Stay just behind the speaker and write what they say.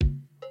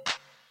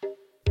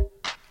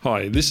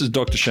Hi, this is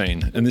Dr.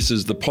 Shane, and this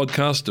is the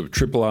podcast of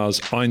Triple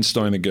R's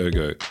Einstein A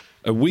Go-Go,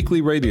 a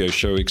weekly radio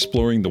show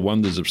exploring the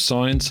wonders of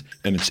science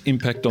and its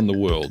impact on the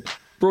world,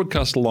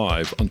 broadcast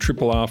live on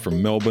Triple R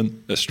from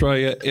Melbourne,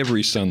 Australia,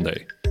 every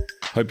Sunday.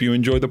 Hope you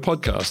enjoy the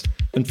podcast,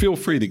 and feel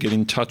free to get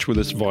in touch with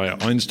us via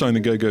Einstein A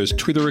Go-Go's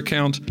Twitter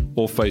account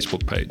or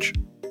Facebook page.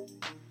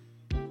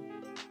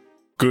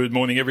 Good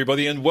morning,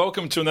 everybody, and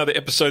welcome to another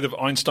episode of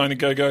Einstein A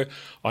Go-Go.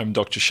 I'm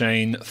Dr.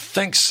 Shane.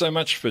 Thanks so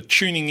much for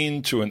tuning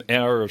in to an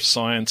hour of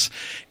science.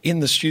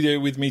 In the studio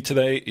with me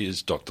today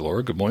is Dr.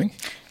 Laura. Good morning.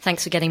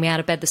 Thanks for getting me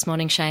out of bed this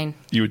morning, Shane.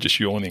 You were just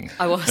yawning.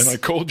 I was. And I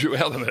called you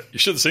out on it. You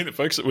should have seen it,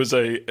 folks. It was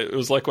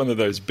like one of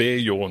those bear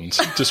yawns.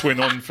 It just went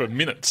on for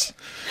minutes.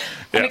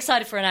 I'm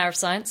excited for an hour of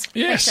science.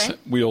 Yes. Thanks,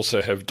 Shane. We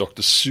also have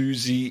Dr.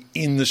 Susie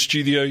in the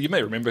studio. You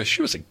may remember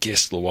she was a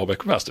guest a little while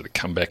back. We've asked her to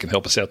come back and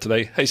help us out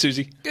today. Hey,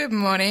 Susie. Good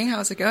morning.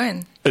 How's it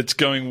going? It's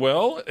going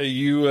well. Are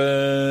you?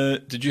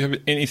 Did you have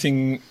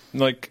anything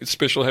like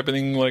special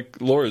happening? Like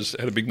Laura's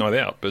had a big night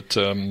out, but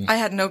I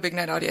had no big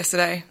night out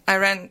yesterday. I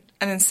ran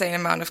an insane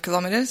amount of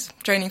kilometers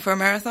training for a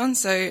marathon,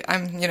 so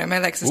my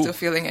legs are still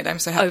feeling it. I'm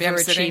so happy I'm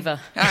sitting. Overachiever.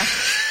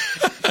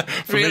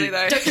 Really, me,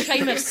 though. Don't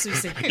shame us,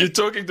 Susie. You're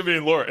talking to me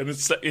and Laura, and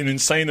it's an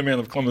insane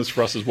amount of kilometers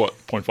for us is what,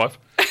 0.5?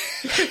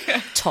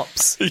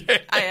 Tops.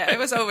 Yeah. It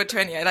was over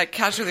 20. I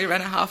casually ran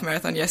a half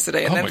marathon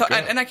yesterday, and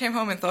and I came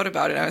home and thought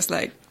about it. I was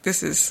like,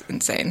 this is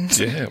insane.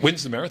 Yeah.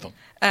 When's the marathon?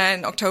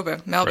 In October,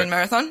 Melbourne Right.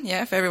 Marathon.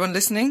 Yeah, for everyone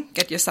listening,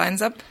 get your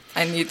signs up.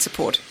 I need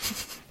support.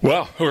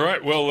 Wow. All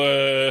right. Well,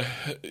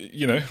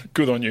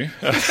 good on you.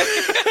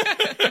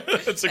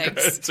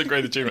 It's a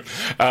great achievement.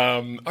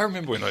 I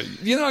remember when I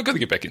got to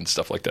get back into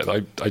stuff like that.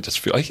 I just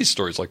feel, I hear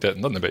stories like that,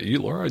 and nothing about you,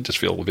 Laura. I just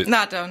feel a bit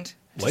Don't.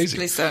 lazy.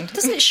 Please don't.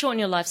 Doesn't it shorten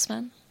your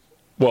lifespan?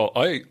 Well,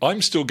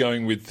 I'm still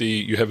going with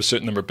you have a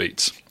certain number of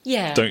beats.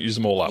 Yeah. Don't use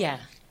them all up. Yeah.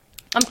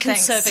 I'm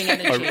conserving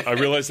energy. I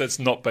realise that's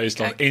not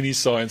based on any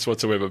science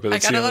whatsoever. But I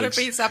it's got the a lot only of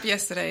beats up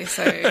yesterday,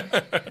 so...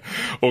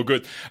 All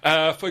good.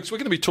 Folks, we're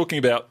going to be talking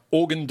about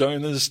organ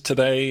donors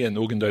today and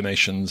organ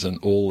donations and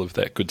all of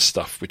that good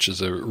stuff, which is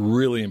a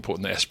really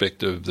important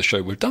aspect of the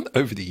show. We've done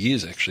over the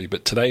years, actually,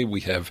 but today we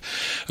have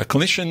a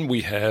clinician,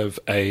 we have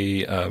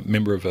a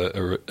member of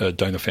a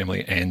donor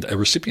family and a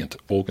recipient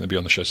all going to be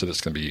on the show, so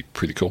that's going to be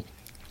pretty cool.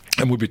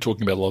 And we'll be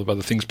talking about a lot of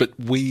other things, but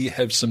we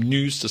have some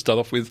news to start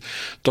off with.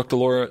 Dr.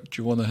 Laura, do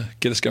you want to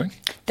get us going?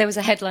 There was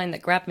a headline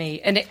that grabbed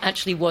me, and it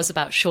actually was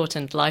about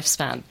shortened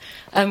lifespan,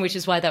 which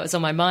is why that was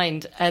on my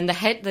mind. And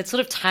the sort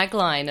of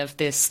tagline of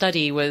this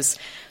study was,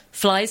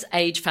 flies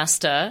age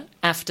faster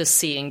after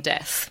seeing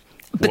death.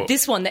 But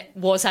This one, there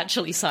was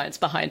actually science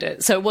behind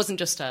it. So it wasn't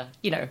just a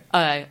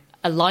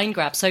line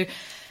grab. So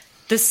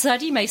the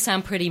study may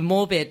sound pretty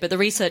morbid, but the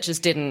researchers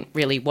didn't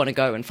really want to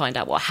go and find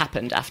out what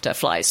happened after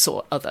flies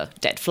saw other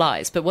dead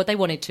flies. But what they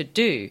wanted to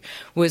do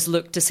was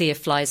look to see if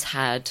flies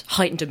had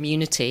heightened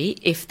immunity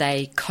if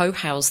they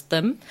co-housed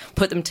them,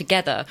 put them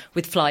together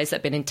with flies that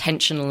had been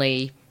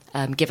intentionally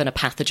given a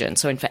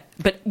pathogen.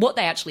 But what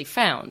they actually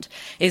found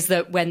is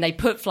that when they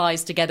put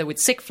flies together with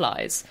sick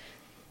flies,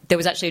 there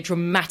was actually a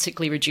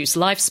dramatically reduced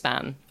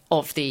lifespan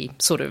of the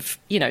sort of,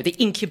 the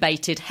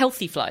incubated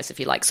healthy flies, if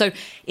you like. So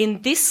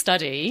in this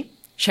study...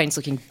 Shane's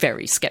looking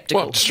very sceptical.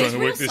 Well, I'm just trying to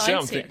work this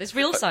out. There's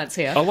real science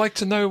here. I like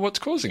to know what's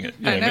causing it.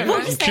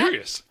 I'm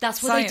curious.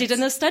 That's what they did in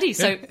the study.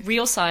 So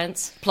real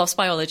science, PLOS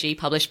Biology,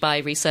 published by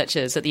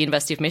researchers at the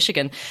University of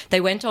Michigan,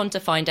 they went on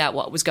to find out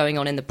what was going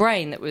on in the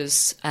brain that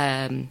was,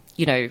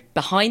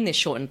 behind this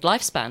shortened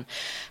lifespan.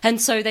 And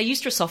so they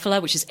used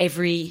Drosophila, which is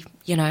every,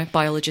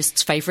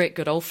 biologist's favourite,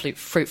 good old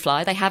fruit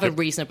fly. They have a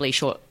reasonably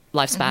short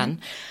lifespan.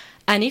 Mm-hmm.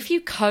 And if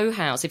you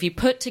if you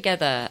put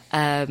together...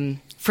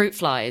 fruit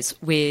flies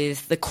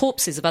with the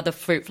corpses of other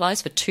fruit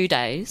flies for 2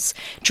 days,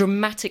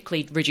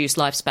 dramatically reduced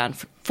lifespan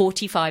for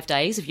 45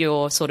 days if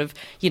you're sort of,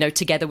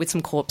 together with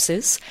some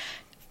corpses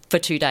for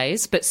 2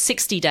 days, but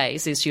 60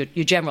 days is your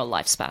general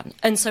lifespan.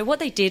 And so what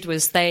they did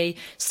was they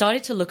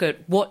started to look at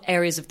what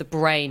areas of the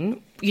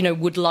brain,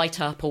 would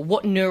light up or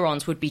what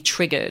neurons would be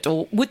triggered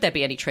or would there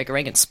be any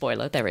triggering, and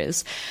spoiler, there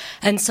is.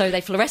 And so they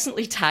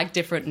fluorescently tagged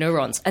different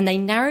neurons and they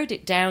narrowed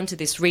it down to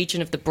this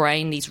region of the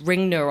brain, these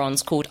ring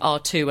neurons called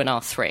R2 and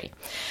R3.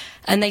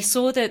 And they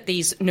saw that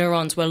these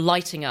neurons were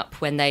lighting up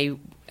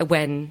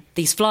when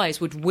these flies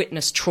would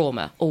witness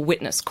trauma or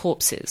witness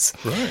corpses.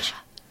 Right.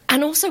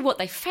 And also what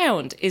they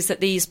found is that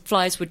these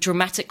flies would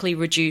dramatically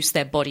reduce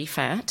their body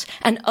fat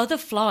and other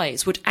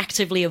flies would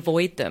actively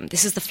avoid them.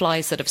 This is the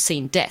flies that have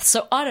seen death.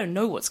 So I don't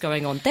know what's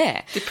going on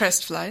there.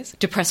 Depressed flies.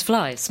 Depressed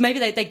flies. Maybe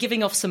they're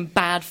giving off some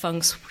bad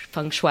feng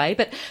shui.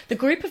 But the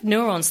group of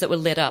neurons that were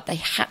lit up, they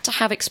had to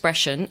have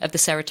expression of the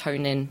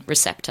serotonin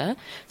receptor.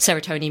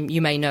 Serotonin,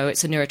 you may know,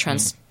 it's a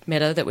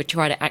neurotransmitter that would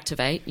try to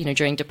activate,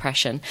 during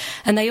depression.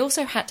 And they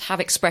also had to have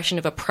expression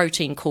of a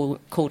protein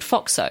called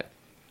FOXO.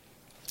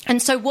 And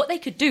so what they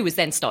could do was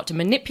then start to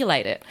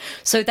manipulate it.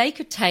 So they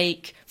could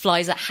take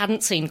flies that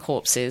hadn't seen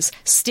corpses,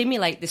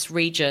 stimulate this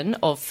region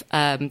of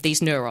these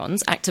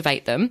neurons,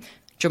 activate them,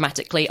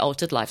 dramatically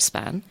altered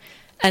lifespan,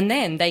 and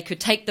then they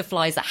could take the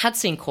flies that had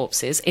seen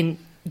corpses,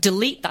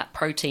 delete that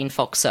protein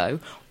FOXO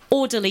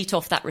or delete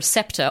off that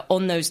receptor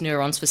on those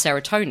neurons for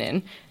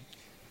serotonin,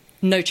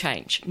 no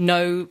change,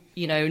 no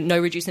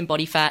reducing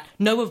body fat,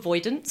 no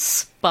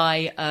avoidance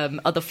by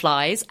other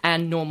flies,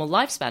 and normal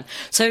lifespan.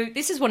 So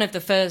this is one of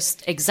the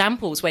first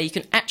examples where you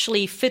can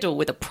actually fiddle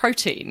with a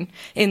protein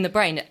in the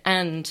brain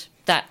and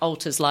that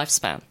alters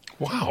lifespan.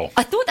 Wow.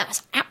 I thought that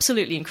was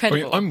absolutely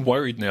incredible. I'm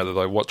worried now that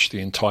I watched the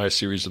entire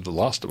series of The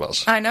Last of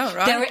Us. I know,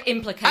 right? There are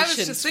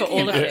implications for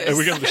all of this. Are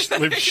we going to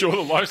live shorter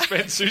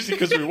lifespan, Susie,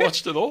 because we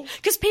watched it all?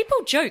 Because people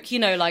joke,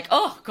 like,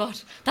 oh, God,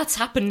 that's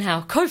happened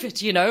now.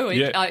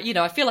 COVID,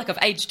 I feel like I've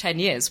aged 10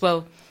 years.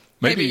 Well,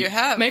 maybe you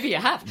have. Maybe you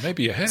have.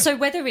 Maybe you have. So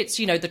whether it's,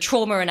 the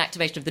trauma and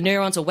activation of the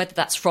neurons or whether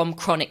that's from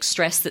chronic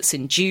stress that's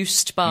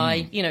induced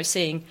by,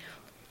 seeing...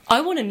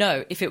 I want to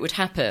know if it would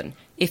happen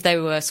if they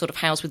were sort of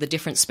housed with a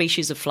different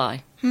species of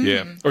fly.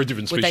 Yeah, or a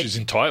different species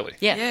entirely.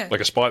 Yeah.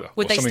 Like a spider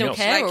Would or they something still else.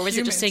 care, Like or is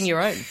it just seeing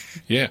your own?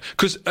 Yeah,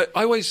 because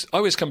I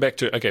always come back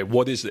to, okay,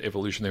 what is the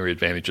evolutionary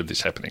advantage of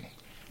this happening?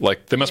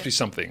 Like, there must be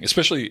something,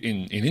 especially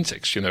in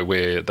insects,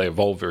 where they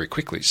evolve very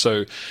quickly.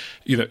 So,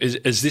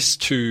 is this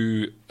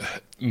to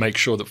make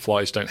sure that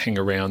flies don't hang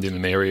around in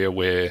an area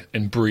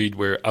and breed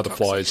where other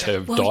flies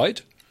have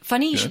died?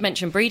 Funny you should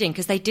mention breeding,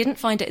 because they didn't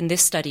find it in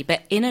this study,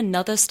 but in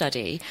another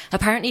study,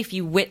 apparently if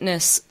you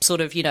witness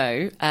sort of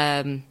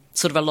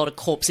a lot of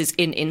corpses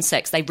in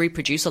insects, they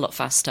reproduce a lot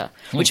faster,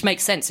 which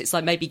makes sense. It's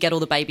like maybe get all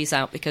the babies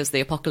out because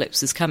the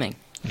apocalypse is coming.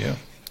 Yeah.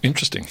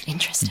 Interesting.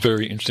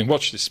 Very interesting.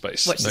 Watch this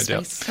space, no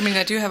doubt. I mean,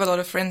 I do have a lot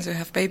of friends who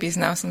have babies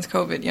now since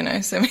COVID,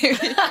 so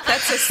maybe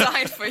that's a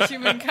sign for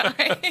humankind.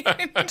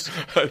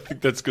 I think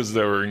that's because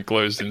they were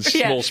enclosed in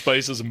small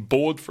spaces and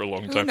bored for a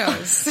long time. Who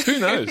knows? Who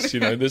knows?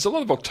 There's a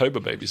lot of October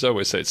babies. I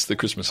always say it's the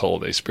Christmas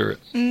holiday spirit.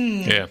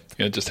 Yeah,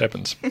 it just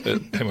happens.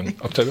 Hang on,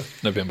 October?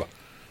 November?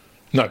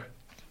 No.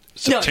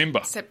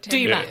 September. Do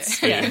your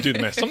maths. Yeah, do the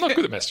maths. I'm not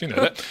good at maths, you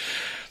know that.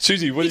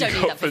 Susie, what do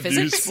you got for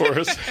news for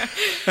us?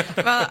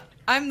 Well,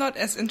 I'm not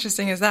as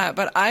interesting as that,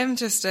 but I'm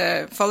just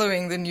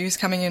following the news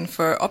coming in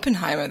for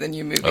Oppenheimer, the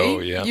new movie. Oh,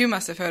 yeah. You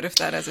must have heard of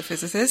that as a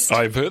physicist.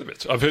 I've heard of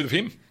it. I've heard of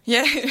him.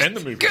 Yeah. And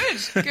the movie.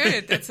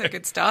 Good. That's a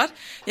good start.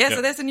 Yeah,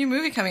 so there's a new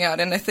movie coming out,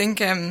 and I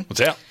think...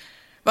 What's out?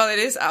 Well, it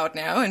is out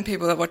now, and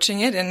people are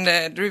watching it, and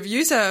the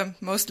reviews are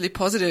mostly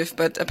positive,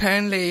 but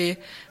apparently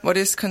what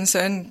is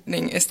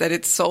concerning is that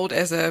it's sold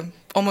as a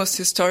almost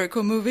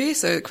historical movie,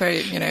 so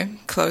very,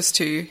 close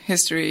to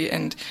history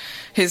and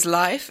his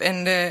life,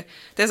 and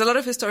there's a lot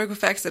of historical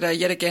facts that are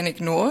yet again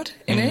ignored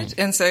in it,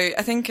 and so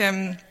I think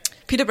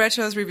Peter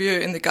Bradshaw's review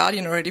in The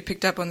Guardian already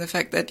picked up on the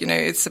fact that,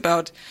 it's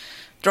about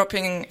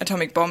dropping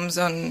atomic bombs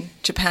on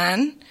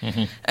Japan,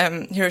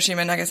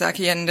 Hiroshima and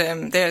Nagasaki,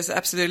 and there's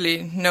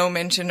absolutely no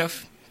mention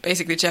of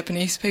basically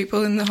Japanese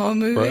people in the whole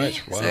movie.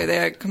 Right, wow. So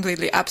they're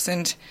completely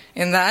absent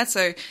in that.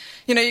 So,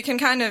 you can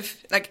kind of,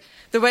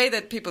 the way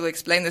that people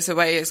explain this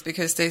away is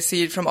because they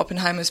see it from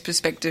Oppenheimer's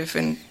perspective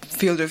and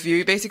field of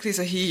view. Basically,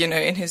 so he,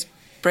 in his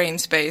brain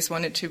space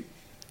wanted to,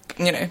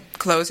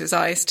 close his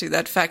eyes to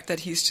that fact that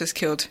he's just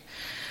killed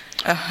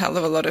a hell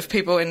of a lot of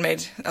people and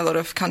made a lot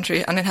of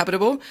country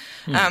uninhabitable.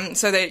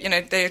 So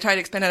they try to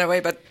explain it away.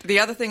 But the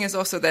other thing is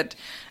also that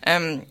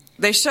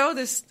they show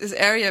this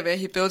area where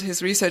he built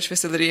his research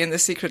facility in the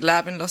secret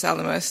lab in Los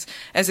Alamos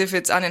as if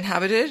it's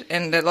uninhabited.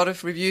 And a lot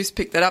of reviews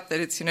picked that up,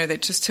 that it's, they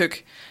just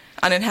took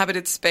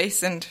uninhabited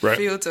space and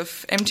fields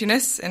of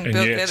emptiness and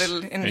built their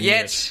little... And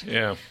yet,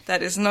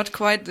 that is not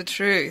quite the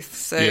truth.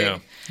 So,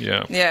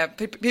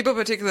 people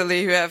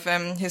particularly who have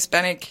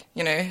Hispanic,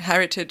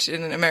 heritage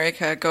in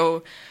America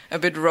go a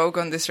bit rogue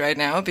on this right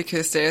now,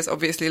 because there's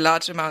obviously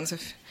large amounts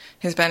of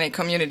Hispanic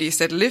communities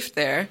that lived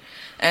there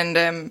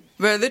and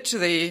were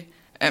literally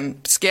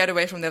scared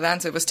away from their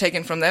land, so it was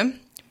taken from them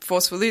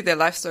forcefully. Their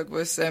livestock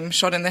was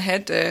shot in the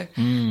head,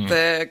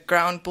 the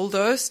ground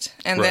bulldozed,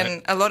 and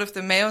then a lot of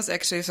the males,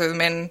 actually, so the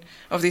men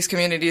of these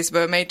communities,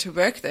 were made to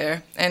work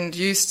there and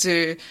used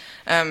to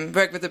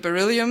work with the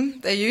beryllium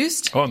they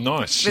used. Oh,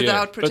 nice.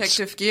 Without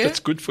protective gear.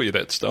 That's good for you,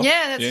 that stuff.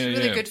 Yeah, that's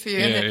really good for you.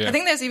 And I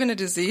think there's even a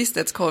disease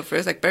that's called for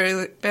it, like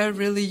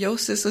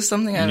berylliosis or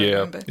something, I don't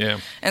remember. Yeah.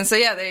 And so,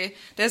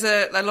 there's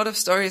a lot of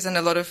stories and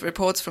a lot of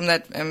reports from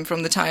that,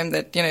 from the time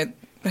that,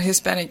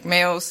 Hispanic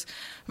males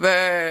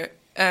were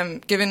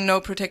given no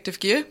protective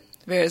gear,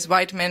 whereas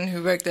white men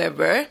who worked there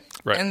were.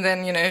 Right. And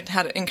then,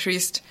 had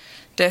increased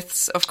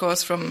deaths, of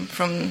course,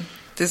 from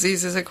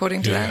diseases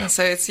according to that. And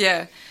so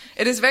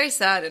it is very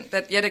sad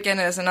that yet again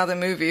there's another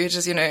movie which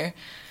is,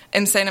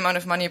 insane amount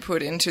of money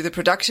put into the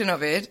production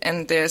of it,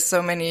 and there's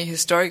so many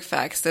historic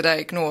facts that are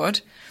ignored.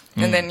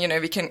 And then,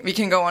 we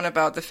can go on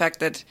about the fact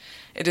that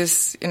it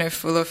is,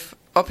 full of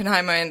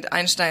Oppenheimer and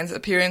Einstein's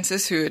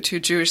appearances, who are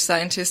two Jewish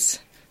scientists,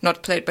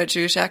 not played by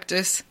Jewish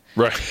actors.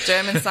 Right.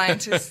 German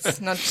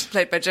scientists, not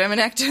played by German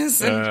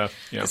actors. And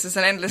this is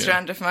an endless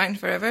rant of mine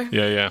forever.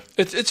 Yeah.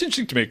 It's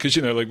interesting to me because,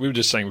 like we were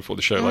just saying before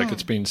the show,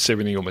 it's been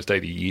 70, almost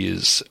 80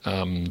 years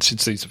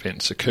since these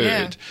events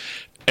occurred.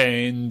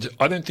 And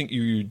I don't think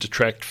you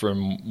detract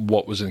from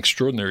what was an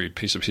extraordinary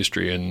piece of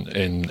history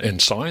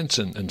and science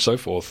and so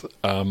forth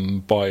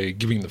by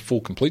giving the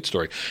full, complete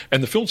story.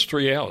 And the film's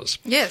 3 hours.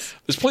 Yes.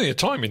 There's plenty of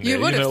time in there.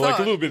 You would have like a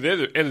thought. little bit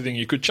of editing,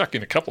 you could chuck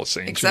in a couple of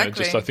scenes.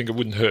 Exactly. I think it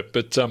wouldn't hurt.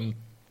 But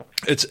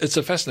it's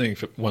a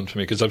fascinating one for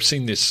me because I've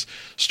seen this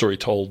story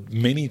told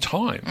many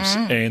times,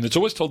 and it's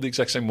always told the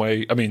exact same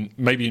way. I mean,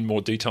 maybe in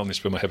more detail in this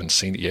film. I haven't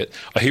seen it yet.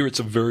 I hear it's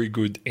a very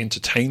good,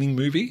 entertaining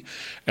movie,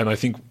 and I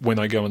think when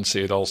I go and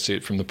see it, I'll see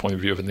it from the point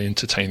of view of an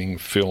entertaining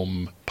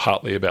film,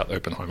 partly about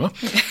Oppenheimer.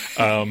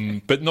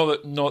 But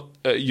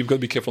you've got to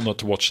be careful not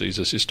to watch these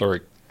as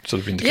historic sort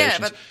of indications. Yeah,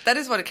 but that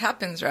is what it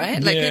happens,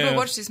 right? Like people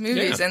watch these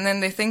movies and then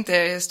they think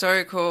they're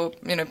historical,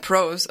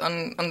 prose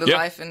on the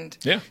life and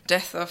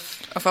death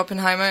of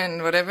Oppenheimer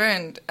and whatever.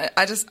 And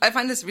I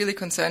find this really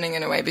concerning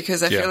in a way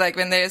because I feel like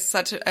when there is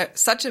such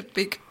a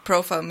big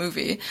profile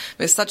movie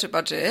with such a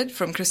budget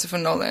from Christopher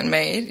Nolan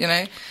made,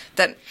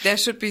 that there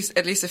should be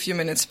at least a few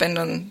minutes spent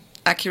on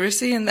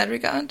accuracy in that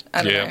regard.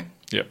 I don't know.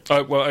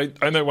 Yeah. Well,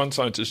 I know one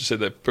scientist who said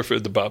they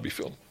preferred the Barbie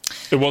film.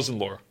 It wasn't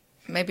Laura.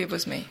 Maybe it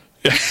was me.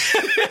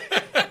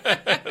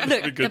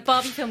 Look, the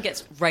Barbie film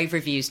gets rave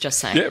reviews, just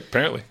saying. Yeah,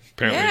 apparently.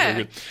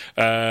 Very good.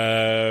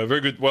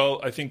 Very good. Well,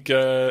 I think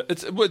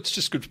it's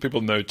just good for people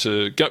to know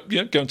to go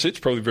and see it. It's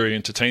probably very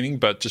entertaining,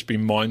 but just be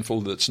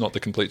mindful that it's not the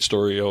complete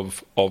story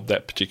of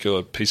that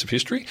particular piece of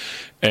history.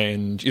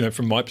 And,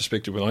 from my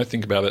perspective, when I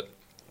think about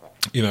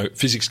it,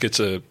 physics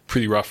gets a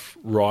pretty rough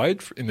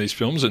ride in these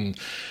films, and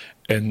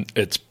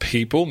it's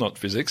people, not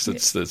physics.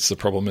 That's the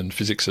problem. And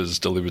physics has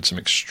delivered some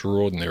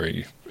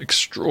extraordinary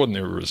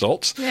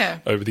results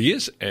over the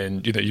years.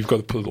 And you've got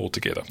to put it all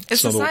together.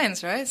 It's a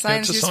science, right?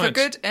 Science used for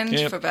good and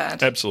for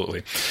bad.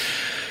 Absolutely.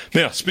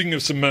 Now, speaking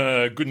of some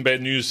good and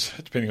bad news,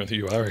 depending on who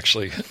you are,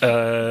 actually,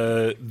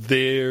 so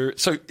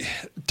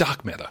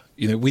dark matter.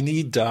 We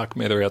need dark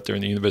matter out there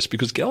in the universe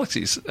because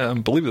galaxies,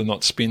 believe it or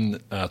not,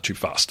 spin too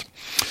fast.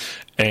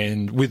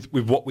 And with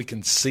what we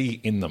can see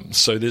in them.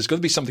 So there's got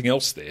to be something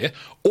else there.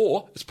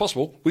 Or, it's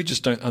possible, we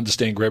just don't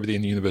understand gravity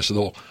in the universe at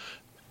all.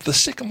 The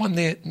second one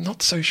there,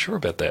 not so sure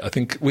about that. I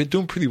think we're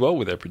doing pretty well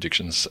with our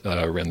predictions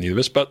around the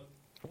universe. But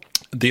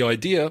the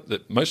idea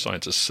that most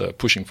scientists are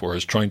pushing for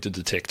is trying to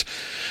detect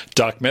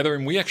dark matter.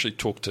 And we actually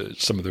talked to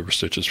some of the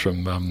researchers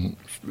from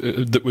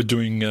that were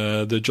doing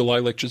the July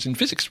lectures in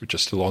physics, which are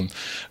still on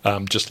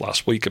just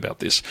last week about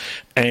this.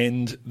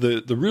 And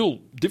the real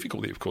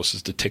difficulty, of course,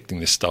 is detecting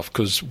this stuff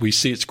because we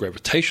see its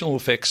gravitational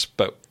effects,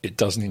 but it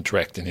doesn't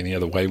interact in any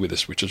other way with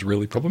us, which is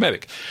really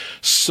problematic.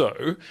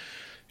 So,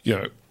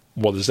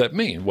 what does that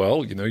mean?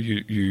 Well,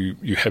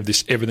 you have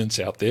this evidence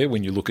out there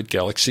when you look at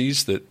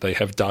galaxies that they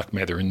have dark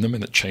matter in them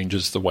and it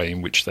changes the way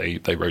in which they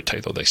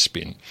rotate or they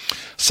spin.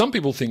 Some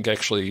people think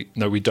actually,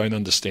 no, we don't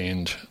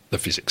understand the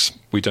physics.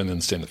 We don't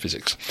understand the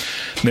physics.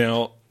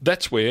 Now,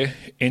 that's where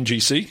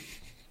NGC,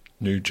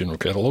 New General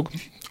Catalogue,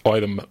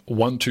 item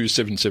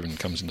 1277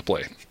 comes into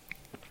play.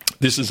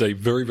 This is a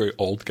very, very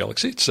old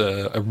galaxy. It's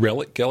a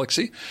relic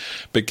galaxy.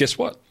 But guess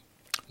what?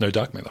 No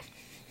dark matter.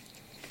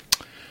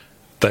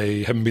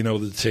 They haven't been able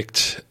to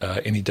detect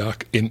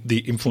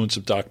the influence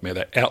of dark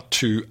matter out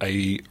to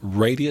a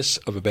radius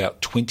of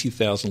about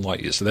 20,000 light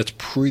years. So that's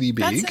pretty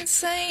big. That's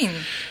insane.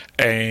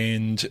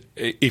 And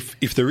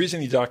if there is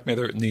any dark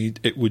matter,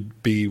 it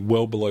would be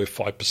well below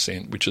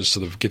 5%, which is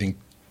sort of getting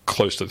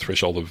close to the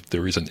threshold of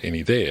there isn't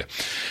any there.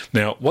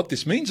 Now, what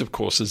this means, of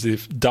course, is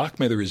if dark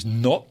matter is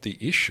not the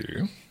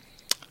issue,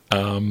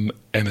 and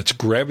it's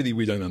gravity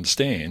we don't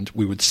understand,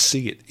 we would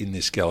see it in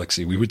this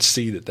galaxy. We would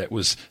see that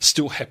was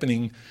still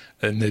happening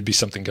and there'd be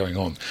something going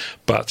on.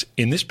 But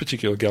in this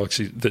particular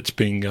galaxy that's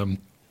being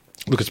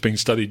it's being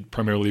studied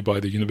primarily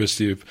by the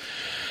University of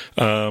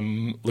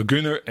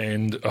Laguna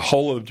and a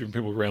whole lot of different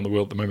people around the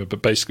world at the moment.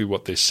 But basically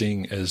what they're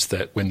seeing is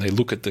that when they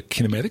look at the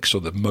kinematics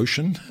or the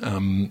motion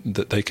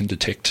that they can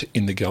detect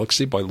in the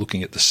galaxy by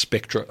looking at the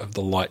spectra of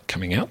the light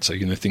coming out, so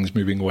things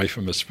moving away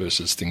from us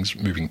versus things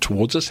moving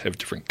towards us have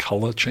different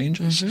color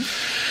changes,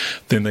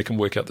 then they can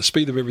work out the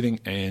speed of everything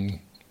and,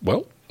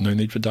 well, no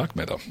need for dark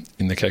matter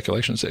in the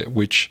calculations there,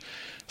 which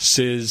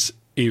says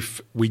if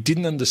we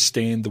didn't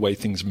understand the way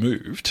things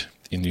moved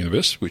in the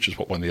universe, which is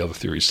what one of the other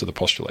theories sort of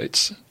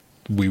postulates,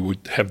 we would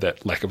have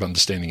that lack of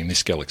understanding in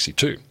this galaxy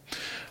too.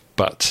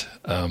 But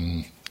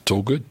it's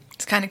all good.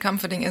 It's kind of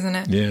comforting, isn't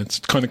it? Yeah, it's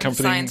kind of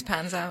comforting. Science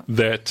pans out.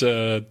 That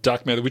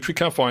dark matter, which we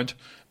can't find,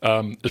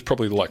 is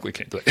probably the likely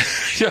candidate.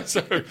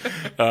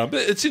 But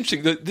it's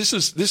interesting that this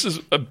is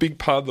a big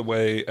part of the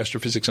way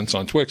astrophysics and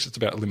science works. It's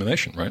about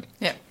elimination, right?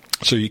 Yeah.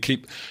 So you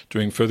keep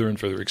doing further and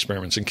further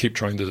experiments and keep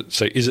trying to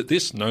say, is it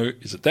this? No.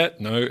 Is it that?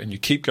 No. And you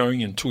keep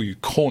going until you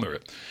corner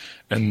it.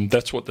 And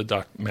that's what the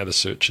dark matter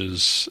search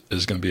is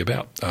going to be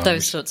about.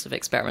 Those sorts of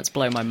experiments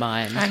blow my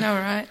mind. I know,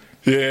 right?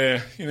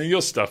 Yeah,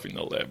 your stuff in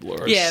the lab,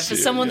 Laura. Yeah, for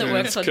someone that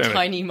works on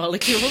tiny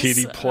molecules.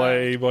 Kiddie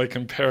play by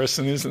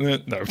comparison, isn't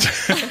it? No.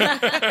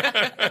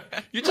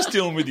 You're just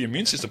dealing with the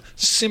immune system.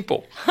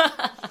 Simple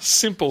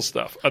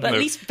stuff. I don't know.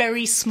 At least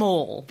very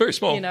small. Very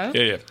small.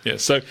 Yeah.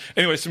 So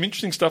anyway, some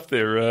interesting stuff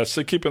there.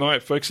 So keep an eye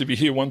out, folks. If you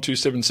hear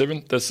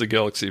 1277, that's the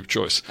galaxy of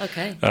choice.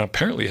 Okay.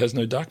 Apparently it has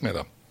no dark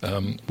matter.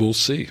 We'll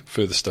see.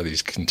 Further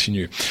studies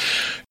continue.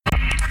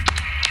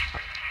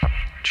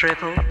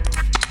 Triple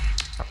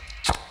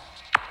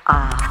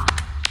R.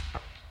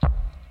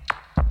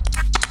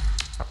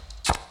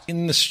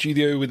 In the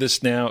studio with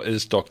us now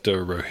is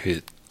Dr.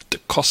 Rohit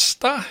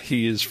Costa.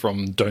 He is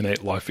from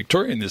Donate Life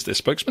Victoria and is their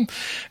spokesman.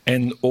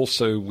 And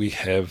also we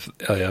have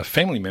a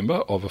family member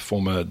of a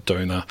former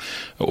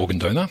organ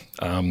donor,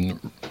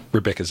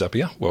 Rebecca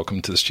Zappia.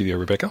 Welcome to the studio,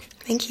 Rebecca.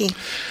 Thank you.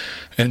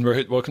 And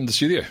Rohit, welcome to the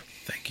studio.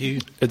 Thank you.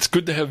 It's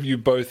good to have you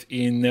both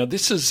in. Now,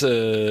 this is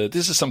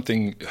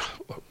something,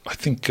 I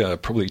think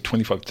probably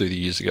 25, 30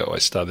 years ago, I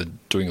started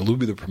doing a little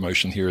bit of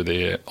promotion here or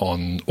there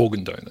on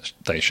organ donation.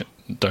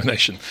 I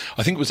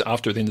think it was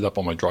after it ended up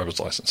on my driver's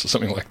license or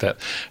something like that.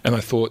 And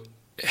I thought,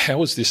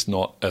 how is this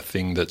not a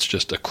thing that's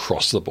just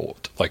across the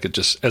board? Like, it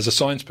just, as a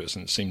science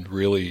person, it seemed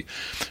really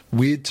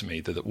weird to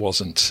me that it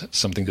wasn't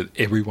something that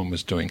everyone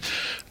was doing.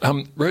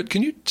 Rohit,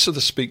 can you sort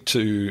of speak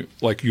to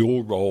like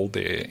your role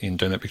there in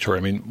Donate Victoria?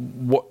 I mean,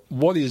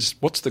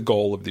 what's the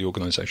goal of the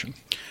organisation?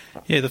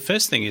 Yeah, the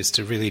first thing is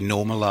to really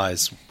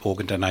normalise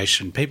organ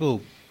donation.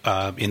 People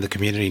in the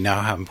community know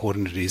how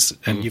important it is,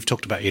 and you've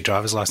talked about your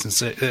driver's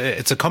licence.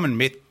 It's a common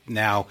myth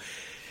now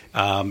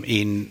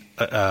in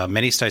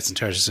many states and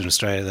territories in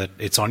Australia that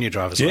it's on your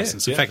driver's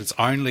licence. In fact, it's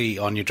only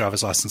on your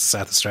driver's licence in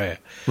South Australia.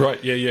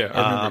 Right, yeah.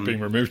 I remember it being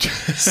removed.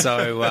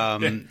 So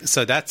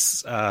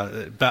that's...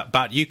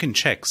 but you can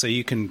check. So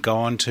you can go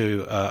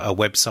onto a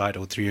website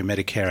or through your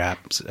Medicare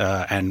app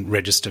and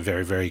register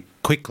very, very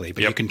quickly.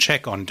 But you can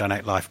check on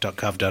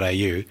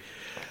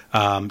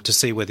donatelife.gov.au to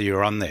see whether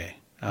you're on there.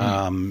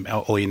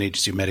 All you need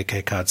is your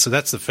Medicare card. So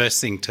that's the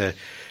first thing to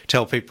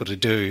tell people to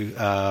do.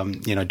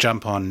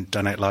 Jump on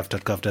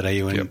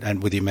donatelife.gov.au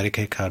and with your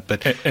Medicare card.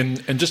 But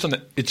and just on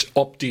that, it's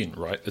opt-in,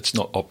 right? It's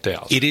not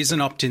opt-out. It is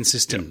an opt-in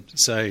system. Yep.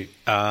 So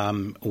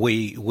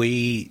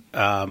we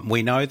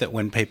know that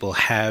when people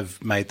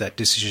have made that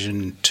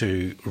decision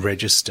to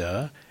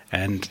register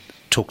and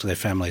talk to their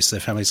families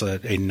are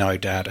in no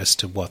doubt as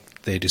to what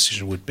their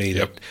decision would be.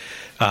 Yep.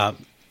 That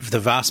the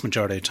vast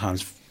majority of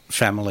times,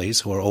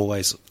 families who are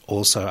always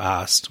also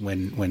asked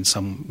when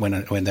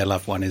their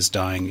loved one is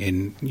dying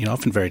in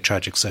often very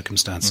tragic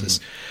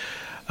circumstances.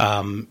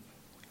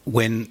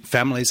 When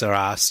families are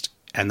asked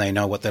and they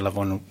know what their loved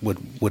one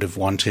would have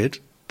wanted,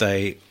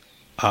 they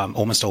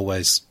almost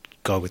always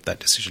go with that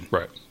decision.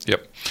 Right.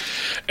 Yep.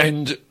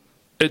 And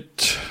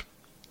at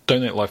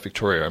Donate Life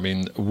Victoria, I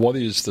mean, what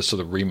is the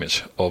sort of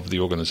remit of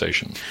the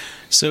organisation?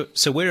 So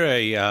we're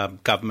a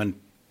government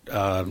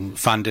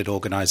funded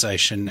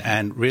organisation,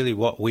 and really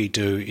what we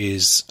do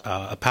is,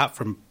 apart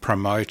from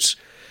promote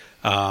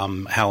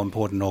how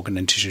important organ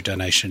and tissue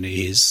donation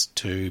is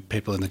to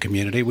people in the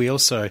community, we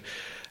also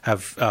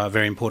have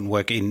very important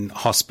work in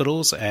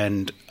hospitals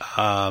and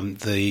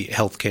the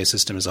healthcare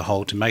system as a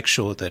whole to make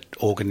sure that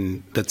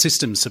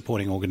systems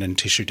supporting organ and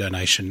tissue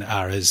donation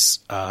are as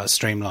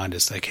streamlined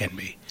as they can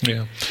be.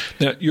 Yeah.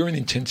 Now, you're an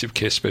intensive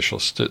care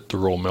specialist at the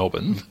Royal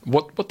Melbourne.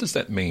 What does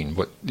that mean?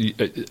 Are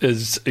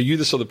you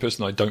the sort of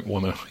person I don't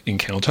want to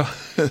encounter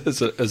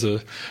as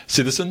a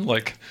citizen?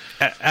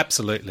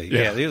 Absolutely.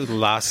 Yeah. The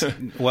last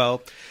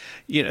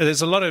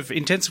there's a lot of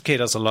intensive care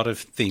does a lot of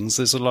things.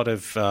 There's a lot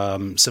of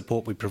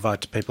support we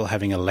provide to people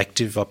having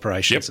elective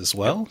operations as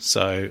well.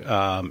 So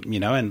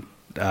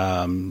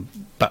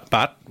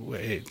but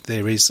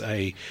there is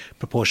a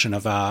proportion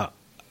of our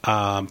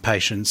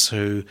patients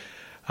who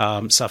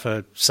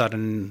suffer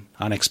sudden,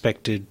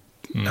 unexpected,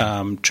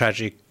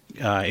 tragic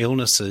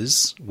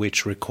illnesses,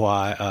 which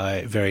require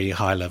a very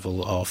high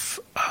level of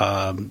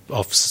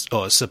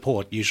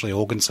support, usually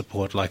organ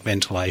support like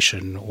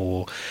ventilation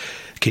or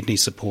kidney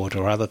support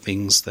or other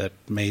things that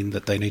mean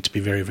that they need to be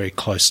very, very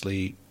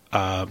closely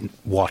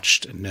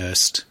watched and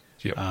nursed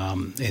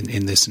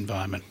in this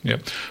environment. Yeah.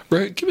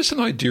 Ray, give us an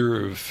idea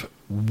of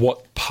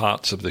what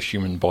parts of the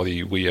human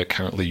body we are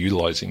currently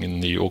utilising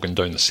in the organ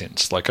donor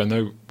sense. Like, I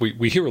know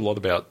we hear a lot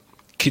about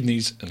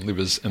kidneys and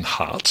livers and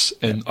hearts,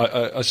 and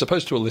I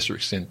suppose to a lesser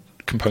extent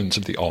components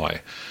of the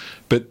eye.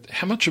 But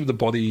how much of the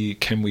body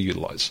can we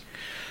utilise?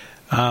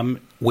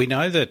 We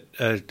know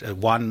that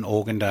one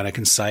organ donor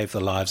can save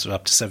the lives of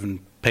up to 7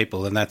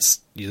 people, and that's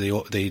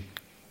the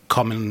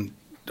common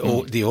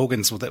the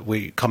organs that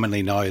we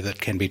commonly know that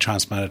can be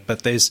transplanted.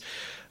 But there's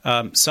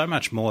so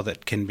much more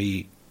that can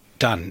be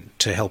done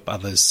to help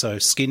others. So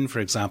skin, for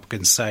example,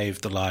 can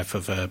save the life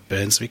of a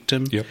burns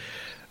victim. Yep.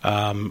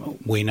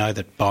 We know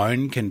that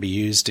bone can be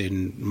used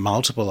in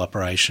multiple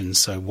operations.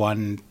 So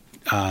one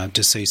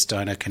deceased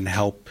donor can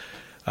help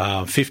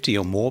 50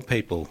 or more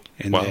people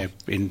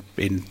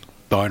in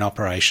bone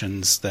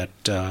operations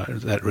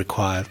that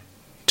require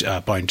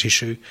bone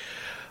tissue.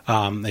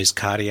 There's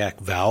cardiac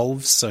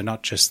valves, so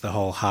not just the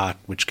whole heart,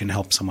 which can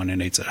help someone who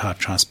needs a heart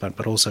transplant,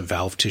 but also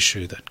valve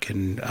tissue that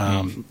can,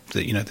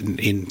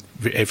 in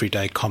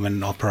everyday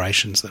common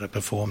operations that are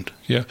performed.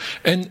 Yeah.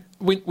 And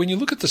when you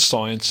look at the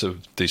science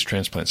of these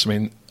transplants, I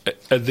mean,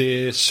 are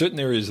there certain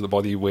areas of the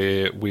body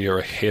where we are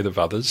ahead of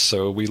others?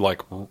 So are we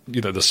like,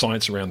 the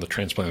science around the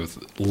transplant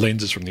of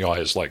lenses from the eye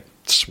is like,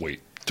 sweet,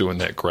 doing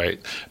that great.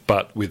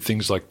 But with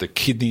things like the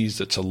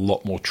kidneys, it's a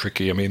lot more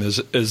tricky. I mean,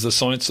 is the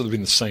science sort of in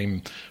the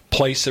same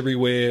place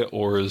everywhere,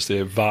 or is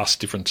there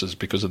vast differences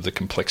because of the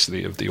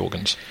complexity of the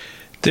organs?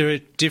 There are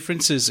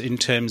differences in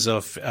terms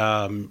of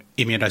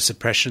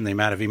immunosuppression, the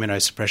amount of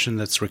immunosuppression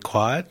that's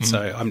required. Mm.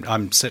 So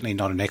I'm certainly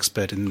not an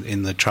expert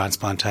in the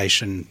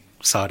transplantation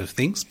side of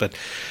things, but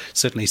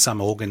certainly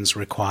some organs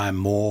require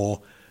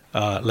more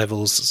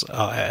levels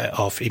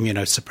of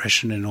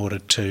immunosuppression in order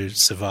to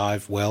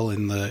survive well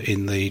in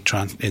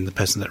the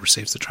person that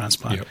receives the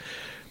transplant.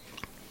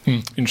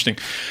 Yep. Interesting.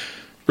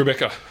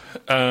 Rebecca,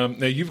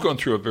 now you've gone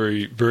through a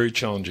very, very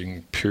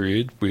challenging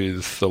period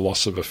with the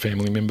loss of a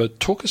family member.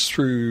 Talk us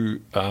through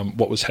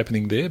what was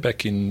happening there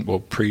back in,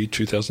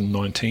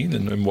 pre-2019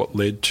 and what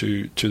led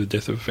to the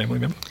death of a family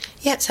member.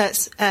 Yeah, so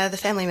it's the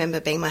family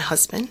member being my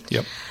husband.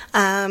 Yep.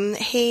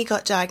 He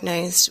got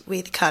diagnosed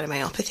with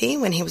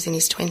cardiomyopathy when he was in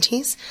his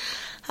 20s.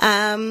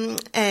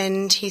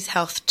 And his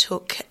health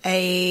took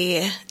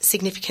a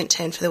significant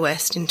turn for the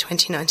worst in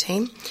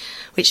 2019,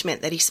 which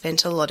meant that he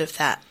spent a lot of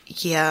that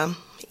year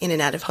in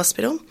and out of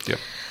hospital. Yep.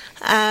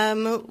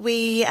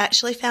 We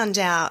actually found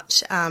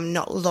out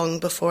not long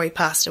before he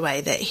passed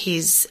away that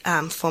his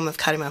form of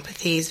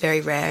cardiomyopathy is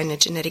very rare in a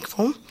genetic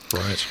form.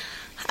 Right.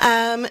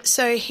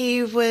 So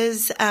he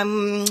was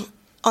on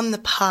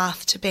the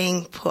path to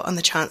being put on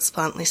the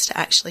transplant list to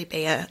actually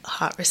be a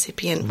heart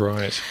recipient.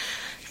 Right.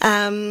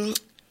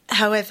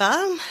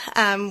 However,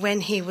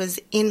 when he was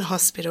in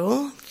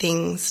hospital,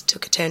 things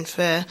took a turn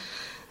for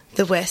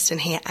the worst, and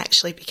he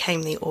actually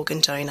became the organ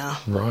donor.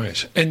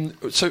 Right. And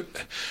so,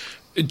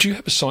 do you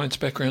have a science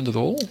background at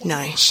all?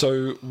 No.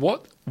 So,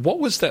 what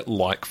was that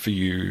like for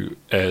you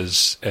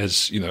as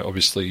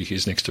obviously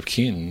his next of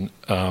kin?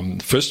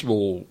 First of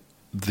all,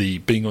 the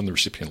being on the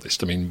recipient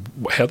list. I mean,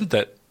 how did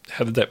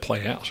that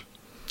play out?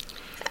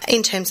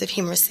 In terms of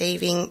him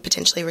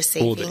potentially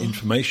receiving all the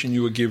information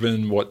you were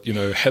given, what did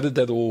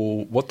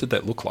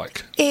that look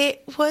like?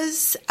 It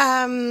was,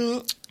 I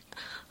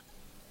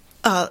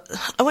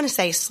want to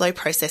say a slow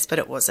process, but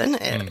it wasn't.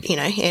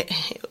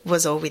 It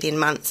was all within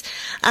months.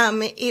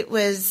 It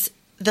was,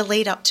 the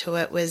lead up to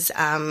it was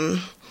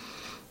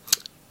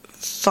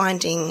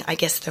finding, I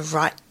guess, the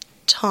right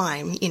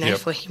time, Yep.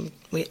 for him,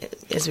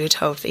 as we were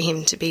told, for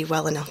him to be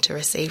well enough to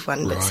receive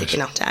one, but sick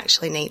enough to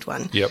actually need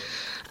one. Yep.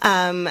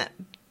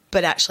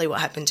 But actually what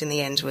happened in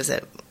the end was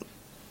it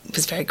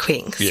was very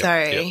quick. Yep. So,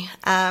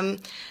 Yep.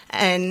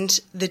 And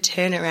the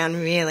turnaround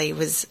really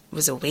was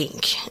a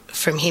week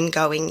from him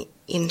going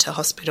into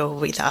hospital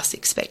with us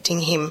expecting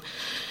him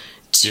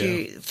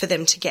for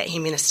them to get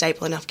him in a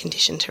stable enough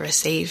condition to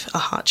receive a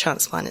heart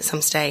transplant at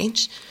some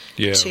stage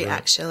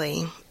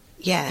actually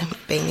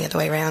being the other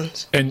way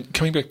around. And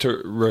coming back to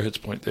Rohit's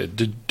point there,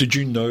 did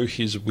you know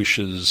his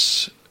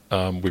wishes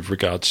with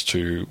regards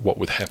to what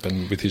would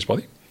happen with his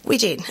body? We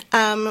did.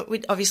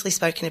 We'd obviously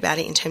spoken about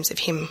it in terms of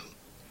him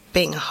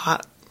being a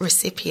heart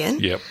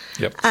recipient. Yep.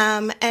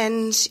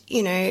 And,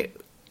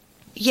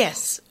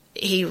 yes,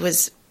 he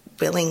was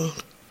willing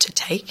to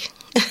take,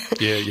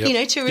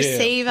 to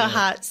receive a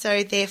heart.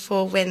 So,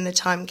 therefore, when the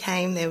time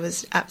came, there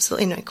was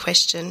absolutely no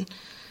question.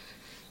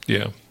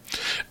 Yeah.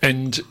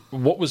 And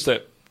what was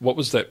that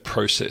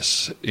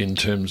process in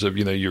terms of,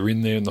 you're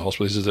in there in the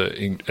hospital, this is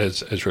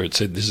as Rod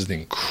said, this is an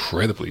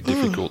incredibly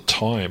difficult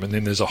time, and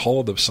then there's a whole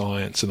lot of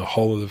science and a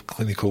whole lot of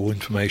clinical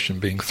information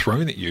being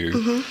thrown at you.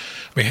 Mm-hmm.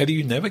 I mean, how do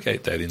you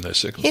navigate that in those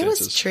circumstances?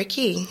 It was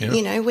tricky.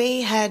 Yeah.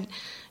 We had,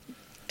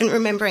 and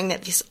remembering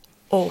that this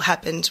all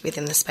happened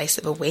within the space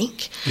of a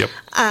week, Yep.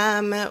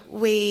 I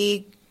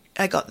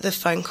got the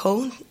phone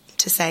call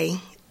to say,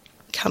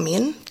 come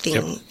in,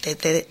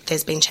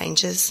 there's been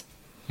changes.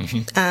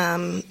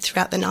 Mm-hmm.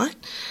 Throughout the night.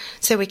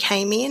 So we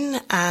came in.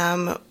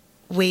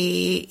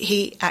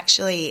 He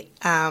actually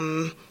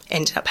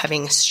ended up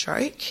having a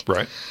stroke.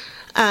 Right.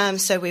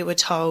 So we were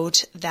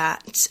told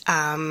that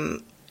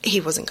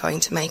he wasn't going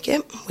to make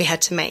it. We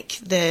had to make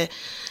the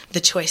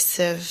choice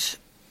of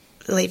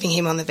leaving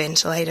him on the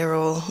ventilator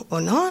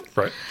or not.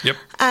 Right. Yep.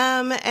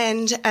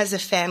 And as a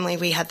family,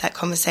 we had that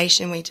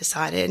conversation. We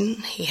decided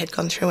he had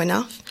gone through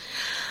enough,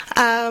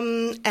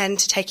 and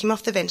to take him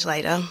off the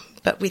ventilator.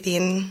 But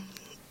within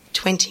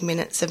 20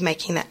 minutes of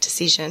making that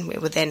decision, we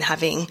were then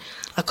having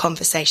a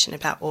conversation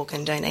about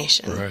organ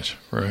donation.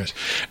 Right.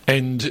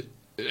 And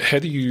how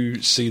do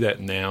you see that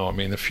now? I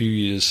mean, a few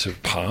years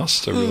have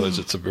passed. I realise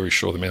it's a very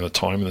short amount of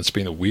time, and it's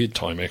been a weird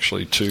time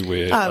actually too.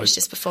 Where it was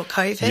just before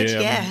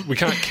COVID. Yeah, I mean, we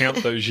can't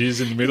count those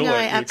years in the middle. No,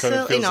 like,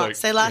 absolutely not. Like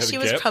so last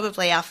year was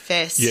probably our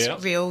first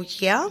real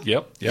year.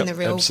 Yep. In the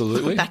real,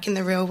 absolutely. Back in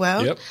the real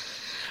world. Yep.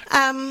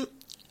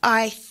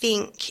 I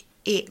think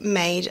it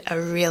made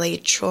a really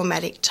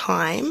traumatic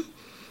time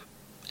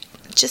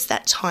just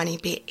that tiny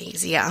bit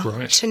easier.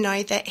 Right. To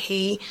know that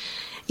he,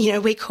 you know,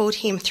 we called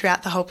him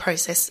throughout the whole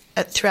process,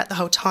 throughout the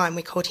whole time,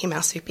 we called him our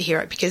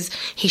superhero because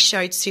he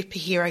showed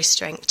superhero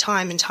strength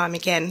time and time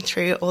again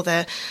through all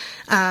the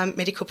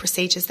medical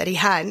procedures that he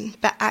had.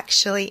 But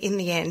actually, in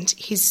the end,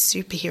 his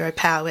superhero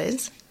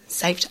powers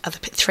saved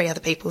 3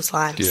 other people's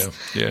lives.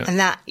 Yeah. And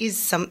that is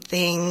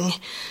something,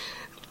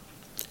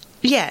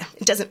 it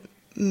doesn't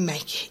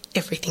make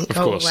everything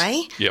go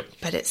away,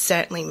 but it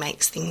certainly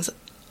makes things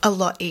a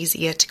lot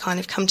easier to kind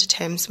of come to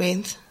terms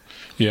with.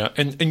 Yeah,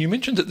 and you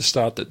mentioned at the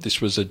start that this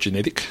was a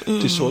genetic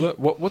disorder.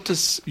 What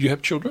does you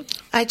have children?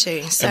 I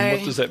do. So, and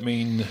what does that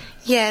mean?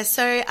 Yeah,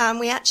 so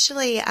we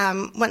actually,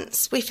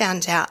 once we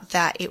found out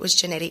that it was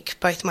genetic,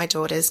 both my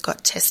daughters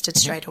got tested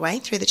straight away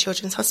through the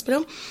Children's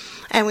Hospital,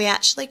 and we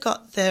actually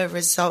got the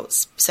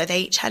results. So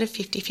they each had a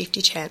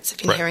 50-50 chance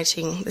of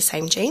inheriting the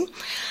same gene,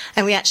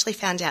 and we actually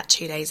found out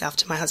 2 days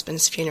after my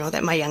husband's funeral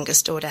that my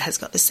youngest daughter has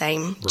got the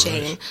same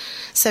gene.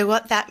 So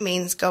what that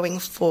means going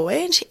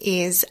forward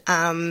is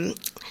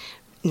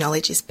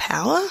knowledge is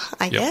power,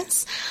 I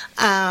guess.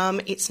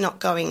 It's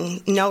not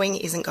knowing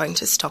isn't going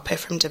to stop her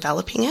from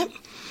developing it,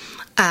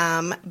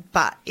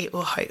 but it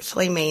will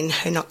hopefully mean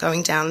her not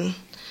going down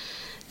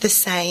the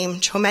same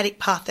traumatic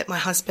path that my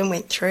husband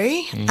went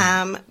through.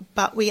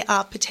 But we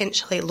are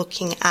potentially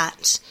looking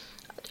at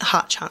a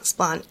heart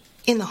transplant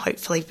in the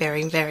hopefully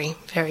very, very,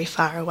 very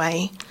far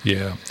away.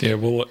 Yeah.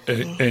 Well,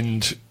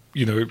 and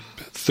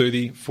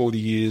 30, 40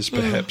 years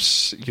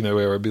perhaps,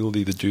 our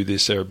ability to do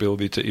this, our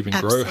ability to even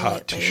grow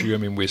heart tissue. I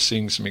mean, we're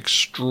seeing some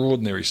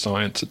extraordinary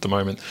science at the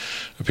moment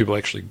of people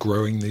actually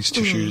growing these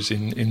tissues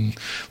in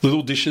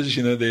little dishes.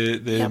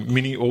 They're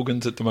mini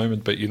organs at the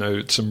moment, but,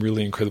 some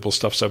really incredible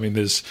stuff. So, I mean,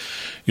 there's,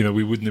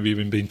 we wouldn't have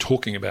even been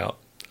talking about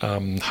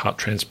heart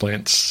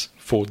transplants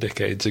 4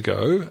 decades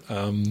ago.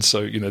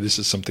 So, this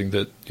is something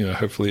that,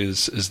 hopefully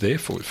is there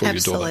for your daughter.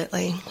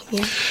 Absolutely,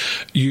 yeah.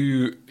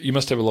 You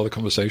must have a lot of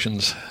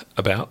conversations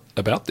about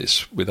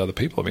this with other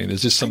people. I mean,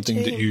 is this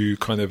something that you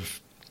kind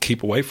of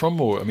keep away from?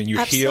 Or, I mean, you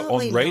hear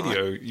on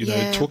radio,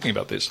 talking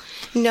about this.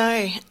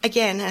 No.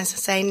 Again, as I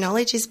say,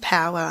 knowledge is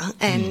power.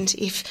 And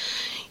if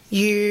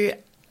you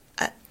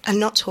are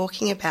not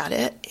talking about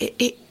it,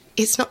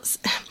 it's not...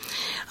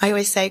 I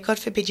always say, God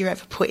forbid you're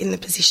ever put in the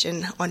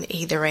position on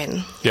either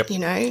end, Yep.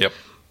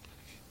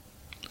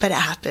 But it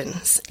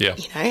happens. Yeah.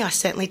 I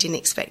certainly didn't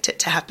expect it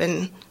to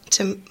happen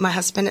to my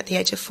husband at the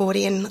age of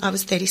 40, and I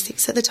was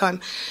 36 at the time.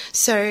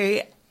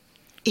 So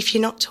if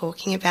you're not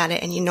talking about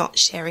it and you're not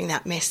sharing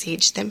that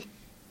message, then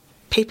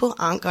people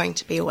aren't going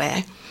to be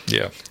aware.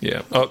 Yeah.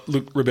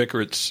 Look, Rebecca,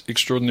 it's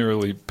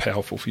extraordinarily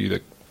powerful for you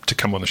to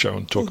come on the show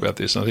and talk about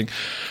this. And I think,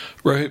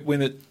 Rohit,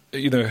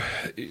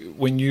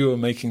 when you are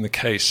making the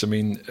case, I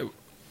mean,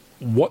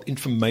 what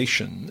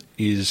information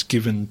is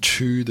given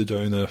to the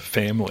donor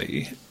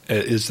family?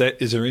 Is there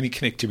any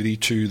connectivity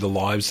to the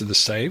lives that are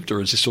saved,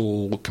 or is this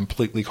all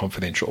completely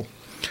confidential?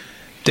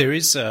 There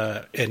is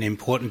an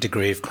important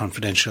degree of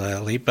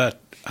confidentiality,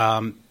 but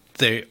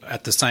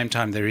at the same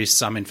time, there is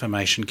some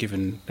information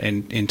given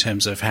in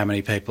terms of how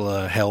many people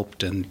are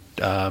helped and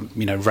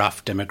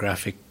rough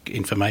demographic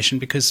information,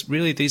 because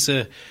really these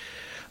are.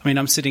 I mean,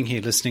 I'm sitting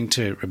here listening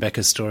to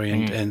Rebecca's story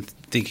and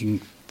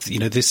thinking,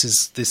 this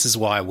is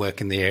why I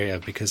work in the area,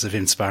 because of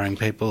inspiring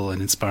people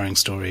and inspiring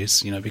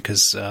stories.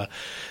 Because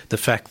the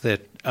fact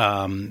that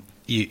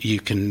you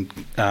can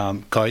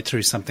go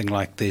through something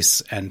like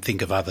this and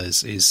think of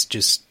others is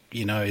just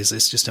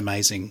is just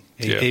amazing.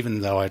 Yeah.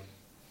 Even though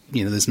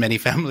there's many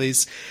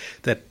families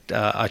that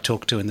I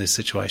talk to in this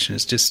situation.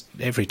 It's just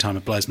every time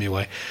it blows me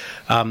away.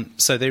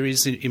 So there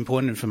is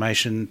important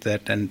information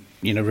that, and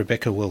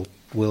Rebecca will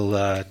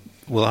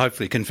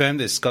hopefully confirm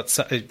this.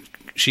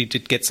 She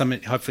did get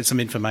hopefully some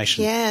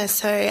information. Yeah,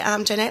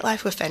 so Donate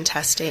Life were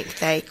fantastic.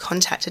 They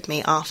contacted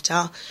me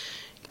after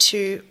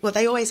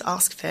they always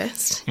ask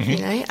first,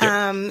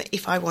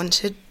 if I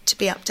wanted to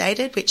be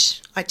updated,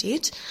 which I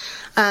did.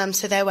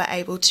 So they were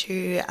able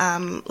to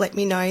let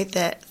me know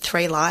that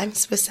 3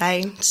 lives were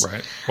saved.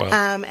 Right,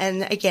 wow.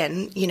 And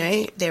again,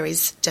 there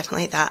is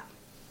definitely that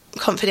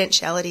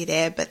confidentiality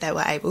there, but they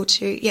were able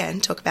to,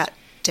 talk about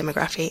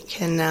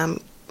demographic and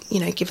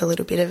give a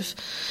little bit of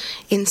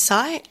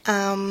insight.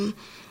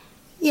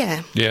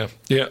 Yeah.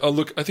 Oh,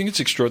 look, I think it's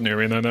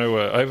extraordinary, and I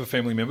know I have a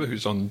family member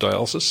who's on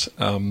dialysis,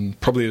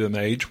 probably at an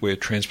age where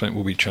transplant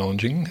will be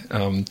challenging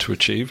to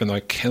achieve, and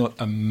I cannot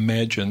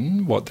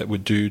imagine what that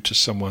would do to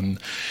someone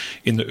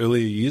in the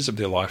earlier years of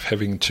their life,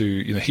 having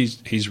to,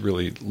 he's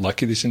really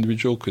lucky, this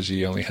individual, because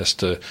he only has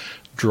to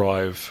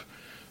drive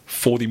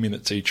 40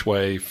 minutes each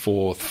way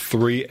for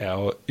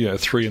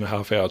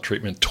 3.5 hour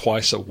treatment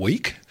twice a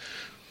week.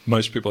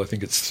 Most people, I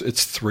think it's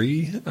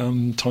 3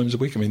 times a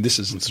week. I mean,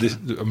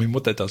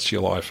 what that does to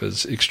your life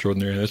is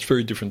extraordinary, and it's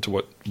very different to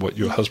what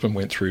your husband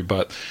went through.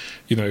 But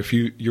if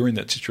you're in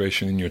that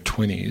situation in your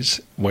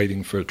 20s,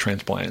 waiting for a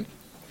transplant,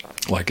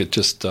 like it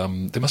just there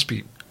must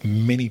be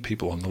many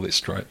people on the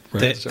list, right?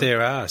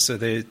 There are. So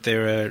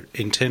there are,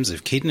 in terms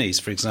of kidneys,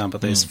 for example,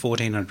 there's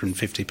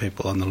 1,450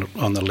 people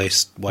on the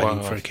list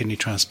waiting for a kidney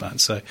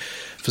transplant. So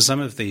for some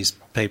of these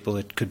people,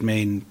 it could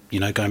mean,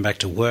 going back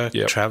to work,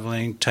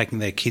 travelling, taking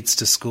their kids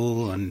to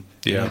school, and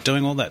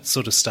doing all that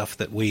sort of stuff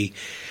that we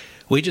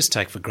just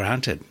take for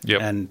granted.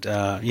 And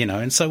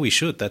and so we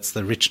should. That's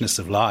the richness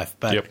of life.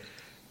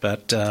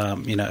 But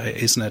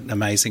isn't it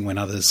amazing when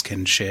others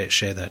can share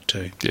that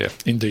too? Yeah,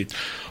 indeed.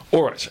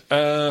 All right.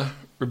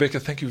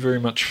 Rebecca, thank you very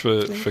much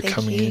for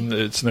coming in.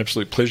 It's an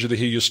absolute pleasure to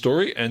hear your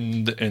story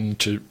and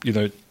to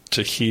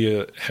to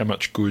hear how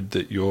much good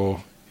that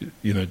your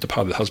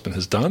departed husband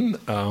has done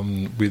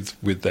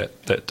with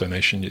that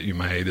donation that you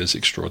made is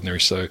extraordinary.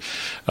 So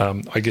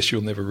I guess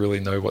you'll never really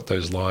know what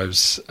those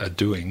lives are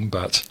doing,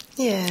 but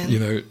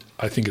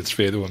I think it's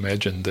fair to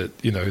imagine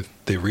that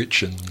they're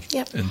rich and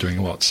doing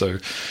a lot. So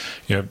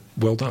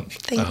well done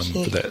for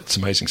that. It's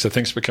amazing. So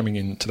thanks for coming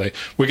in today.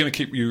 We're going to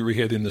keep you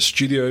rehead in the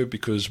studio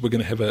because we're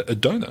going to have a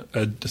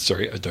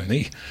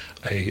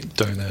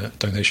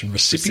donation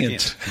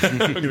recipient. I'm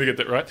going to get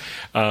that right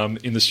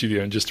in the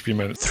studio in just a few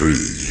moments. 3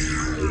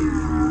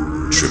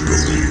 triple.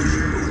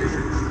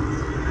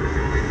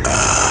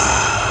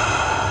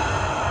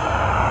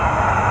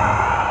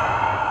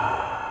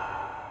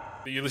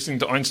 You're listening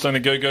to Einstein A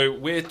Go-Go.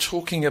 We're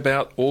talking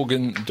about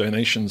organ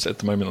donations at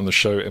the moment on the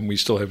show, and we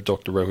still have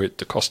Dr. Rohit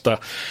Da Costa,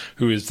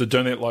 who is the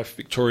Donate Life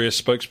Victoria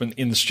spokesman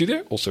in the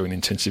studio, also an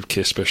intensive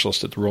care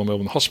specialist at the Royal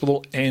Melbourne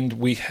Hospital, and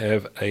we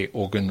have a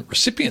organ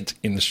recipient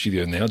in the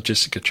studio now,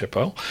 Jessica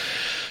Chappell.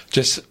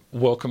 Jess,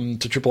 welcome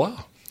to Triple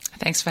R.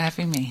 Thanks for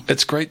having me.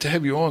 It's great to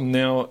have you on.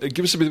 Now,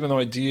 give us a bit of an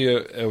idea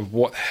of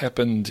what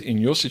happened in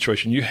your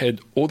situation. You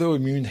had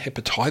autoimmune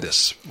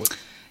hepatitis.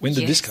 When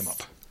did this come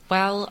up?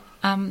 Well,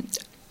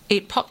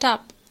 it popped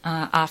up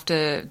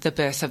after the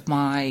birth of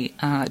my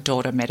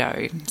daughter,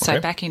 Meadow.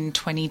 So back in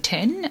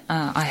 2010,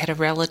 I had a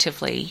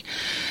relatively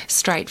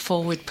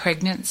straightforward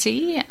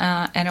pregnancy,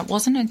 and it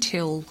wasn't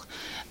until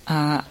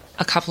a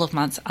couple of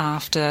months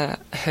after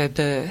her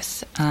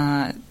birth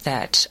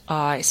that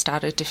I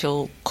started to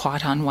feel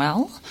quite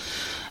unwell.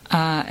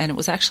 And it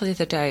was actually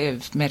the day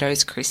of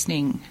Meadow's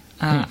christening,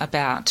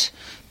 about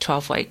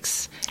 12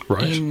 weeks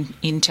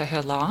into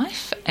her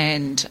life,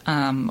 and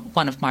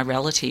one of my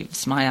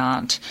relatives, my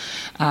aunt,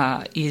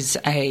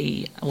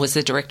 was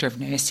the director of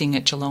nursing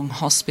at Geelong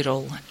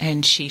Hospital,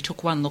 and she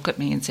took one look at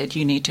me and said,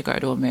 "You need to go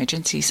to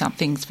emergency,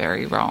 something's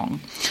very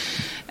wrong."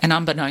 And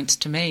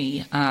unbeknownst to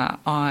me,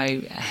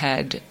 I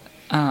had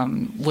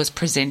was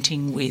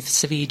presenting with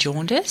severe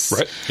jaundice,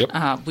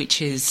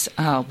 which is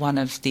one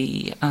of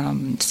the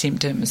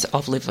symptoms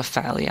of liver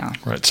failure.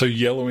 Right, so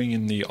yellowing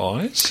in the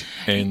eyes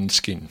and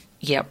skin.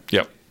 Yep,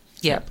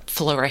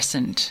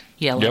 fluorescent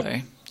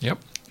yellow. Yep.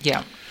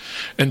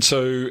 And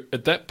so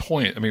at that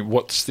point, I mean,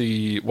 what's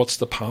the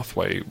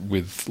pathway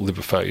with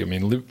liver failure? I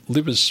mean,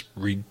 livers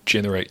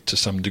regenerate to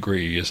some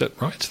degree. Is that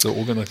right? The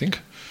organ, I think?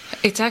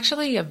 It's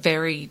actually a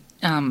very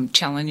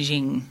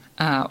challenging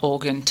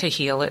organ to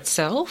heal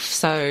itself.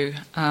 So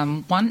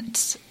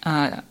once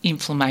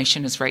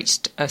inflammation has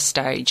reached a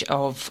stage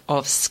of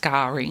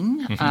scarring,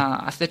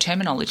 the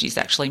terminology is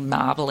actually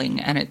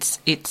marbling, and it's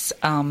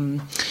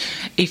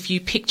if you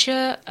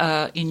picture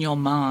in your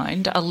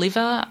mind a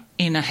liver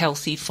in a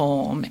healthy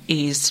form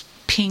is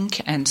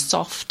pink and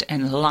soft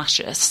and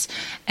luscious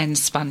and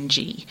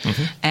spongy,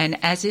 and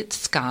as it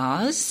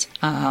scars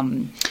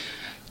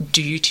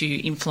due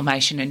to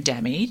inflammation and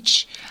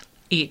damage,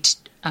 it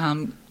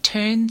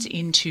turns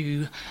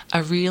into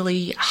a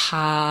really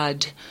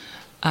hard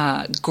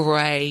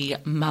grey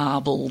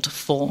marbled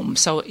form.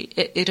 So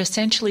it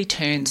essentially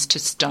turns to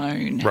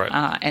stone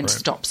and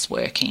stops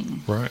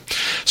working. Right.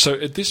 So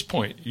at this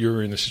point,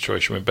 you're in a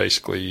situation where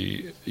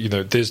basically,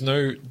 there's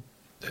no...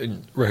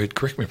 Rohit,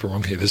 correct me if I'm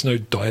wrong here. There's no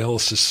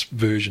dialysis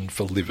version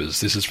for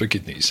livers. This is for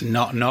kidneys.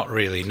 Not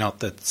really. Not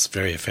that's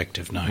very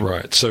effective. No.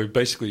 Right. So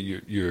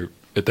basically, you're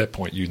at that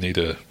point you need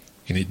a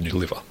new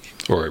liver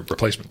or a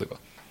replacement liver.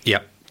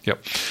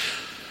 Yep.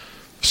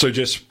 So,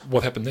 Jess,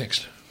 what happened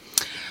next?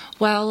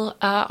 Well,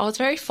 I was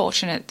very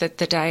fortunate that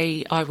the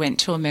day I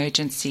went to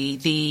emergency,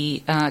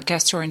 the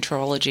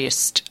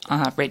gastroenterologist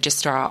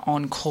registrar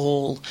on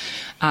call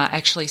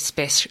actually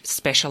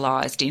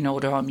specialised in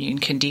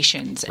autoimmune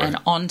conditions and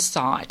on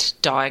site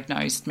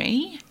diagnosed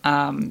me,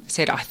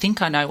 said, "I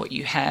think I know what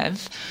you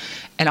have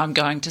and I'm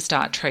going to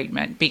start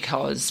treatment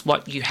because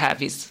what you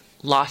have is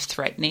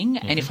life-threatening,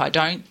 and if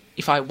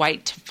I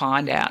wait to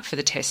find out for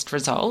the test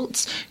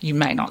results, you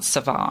may not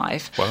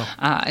survive." Wow.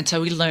 And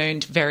so we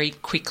learned very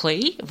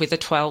quickly with a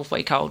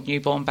 12-week-old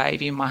newborn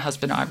baby, and my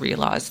husband and I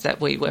realised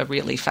that we were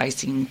really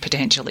facing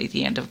potentially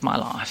the end of my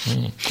life.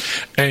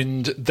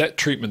 And that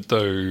treatment,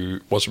 though,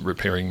 wasn't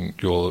repairing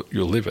your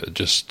liver,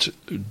 just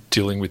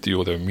dealing with the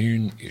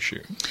autoimmune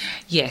issue.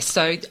 Yes,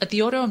 so the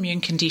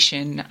autoimmune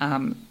condition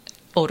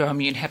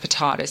autoimmune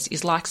hepatitis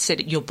is like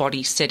your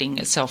body setting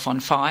itself on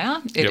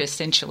fire. It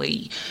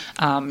essentially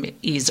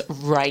is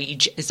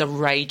a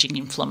raging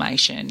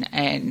inflammation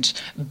and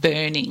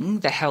burning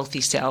the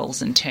healthy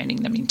cells and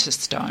turning them into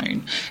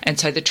stone. And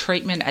so the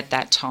treatment at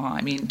that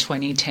time in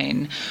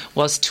 2010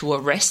 was to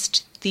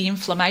arrest the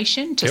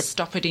inflammation, to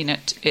stop it in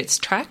its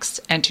tracks,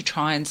 and to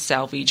try and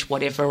salvage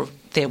whatever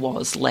there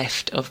was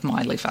left of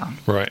my liver.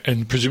 Right.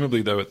 And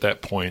presumably, though, at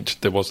that point,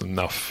 there wasn't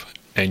enough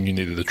and you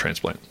needed a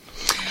transplant.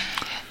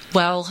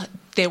 Well,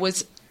 there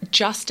was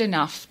just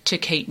enough to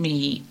keep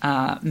me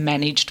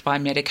managed by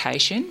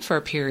medication for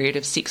a period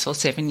of 6 or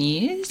 7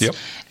 years. Yep.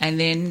 And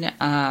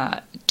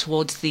then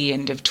towards the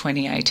end of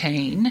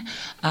 2018,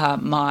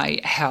 my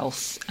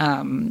health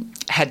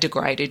had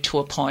degraded to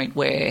a point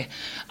where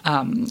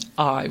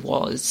I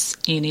was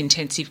in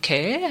intensive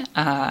care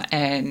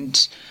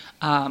and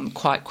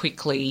quite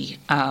quickly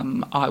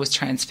I was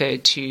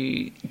transferred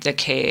to the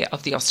care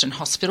of the Austin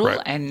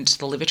Hospital and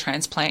the liver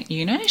transplant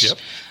unit,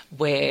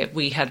 where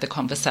we had the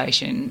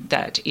conversation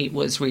that it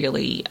was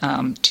really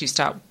to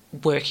start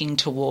working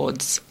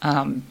towards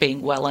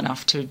being well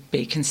enough to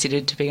be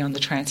considered to be on the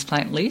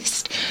transplant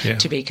list,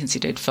 to be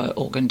considered for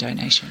organ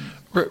donation.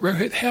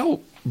 Rohit,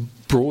 how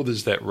broad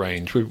is that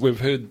range?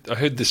 I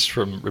heard this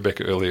from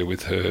Rebecca earlier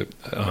with her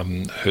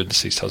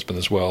deceased husband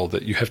as well,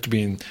 that you have to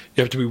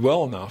be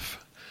well enough.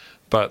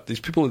 But these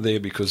people are there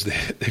because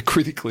they're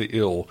critically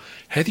ill.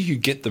 How do you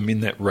get them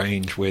in that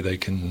range where they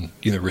can,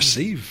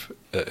 receive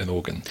an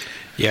organ?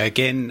 Yeah,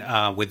 again,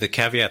 with the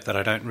caveat that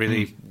I don't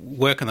really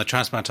work on the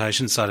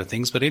transplantation side of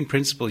things, but in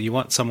principle, you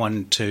want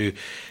someone to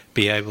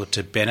be able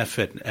to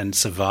benefit and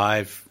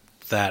survive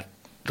that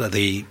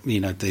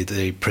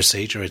the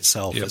procedure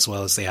itself, as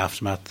well as the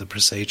aftermath of the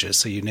procedure.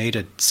 So you need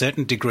a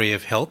certain degree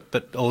of help,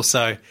 but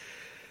also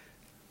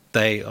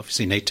they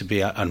obviously need to be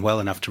unwell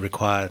enough to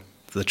require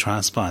the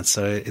transplant.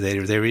 So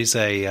there is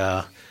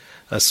a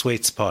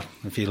sweet spot,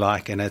 if you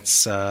like, and it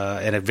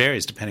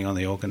varies depending on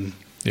the organ.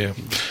 Yeah.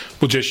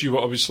 Well, Jess, you were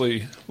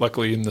obviously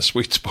luckily in the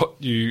sweet spot.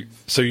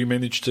 So you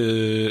managed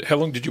to. How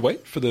long did you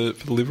wait for the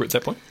liver at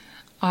that point?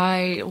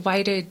 I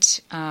waited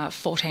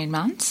 14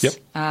 months. Yep.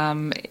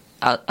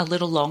 A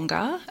little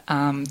longer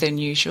than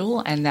usual,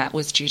 and that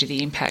was due to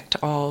the impact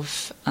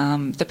of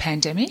the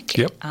pandemic.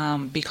 Yep.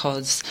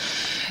 Because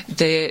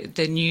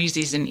the news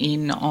isn't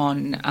in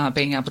on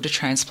being able to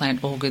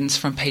transplant organs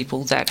from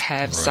people that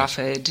have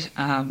suffered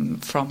from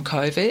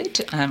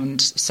COVID,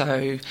 and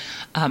so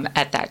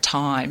at that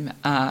time,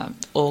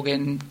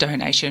 organ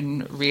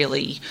donation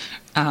really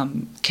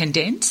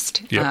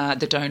condensed. Yep.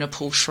 The donor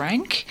pool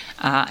shrank,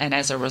 and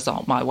as a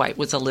result, my wait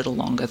was a little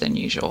longer than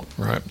usual.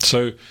 Right.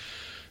 So.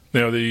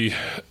 Now, the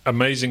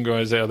amazing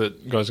guys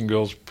and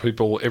girls,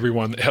 people,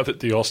 everyone out at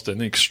the Austin,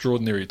 the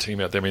extraordinary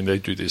team out there, I mean, they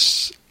do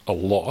this a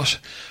lot,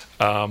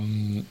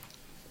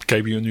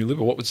 gave you a new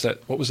liver. What was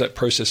that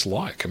process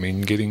like? I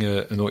mean, getting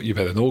you've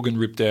had an organ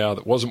ripped out,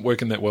 it wasn't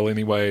working that well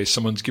anyway,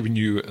 someone's given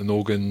you an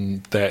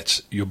organ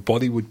that your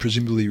body would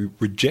presumably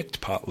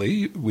reject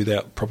partly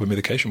without proper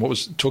medication.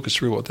 Talk us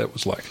through what that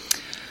was like.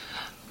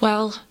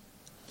 Well,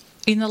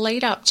 in the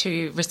lead up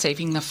to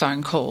receiving the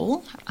phone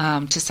call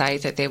to say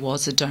that there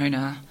was a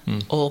donor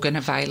organ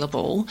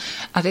available,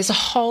 there's a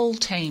whole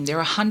team. There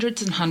are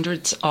hundreds and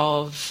hundreds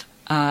of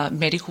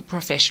medical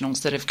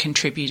professionals that have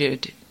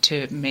contributed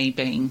to me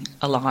being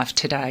alive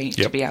today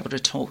to be able to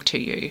talk to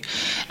you.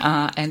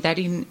 And that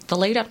in the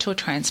lead up to a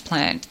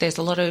transplant, there's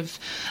a lot of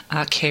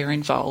care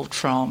involved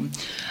from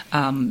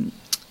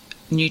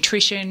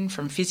nutrition,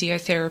 from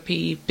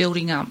physiotherapy,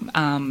 building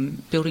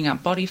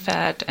up body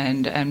fat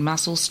and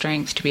muscle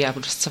strength to be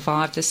able to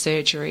survive the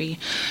surgery.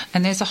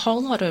 And there's a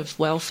whole lot of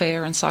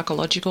welfare and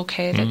psychological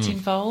care that's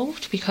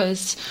involved,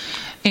 because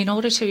in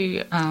order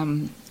to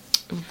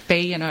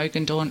be an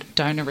organ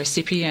donor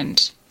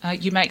recipient,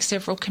 you make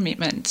several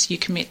commitments. You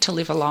commit to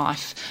live a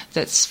life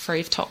that's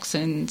free of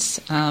toxins.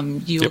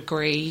 You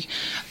agree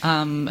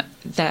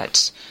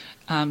that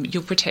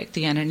you'll protect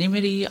the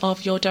anonymity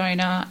of your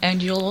donor,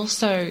 and you'll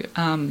also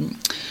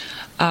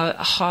are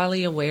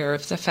highly aware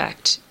of the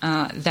fact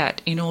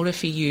that in order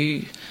for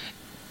you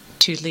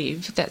to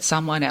live, that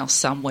someone else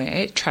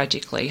somewhere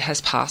tragically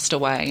has passed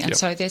away. And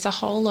so there's a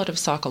whole lot of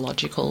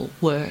psychological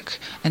work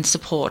and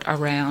support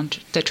around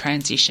the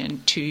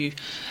transition to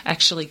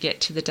actually get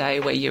to the day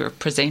where you're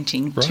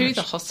presenting to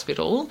the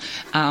hospital,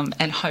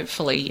 and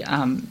hopefully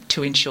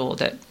to ensure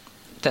that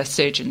the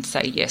surgeons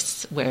say,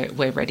 yes,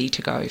 we're ready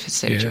to go for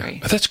surgery.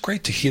 Yeah. That's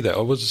great to hear that.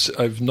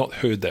 I've not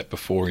heard that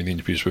before in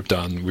interviews we've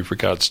done with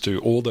regards to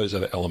all those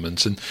other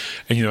elements. And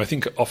I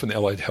think often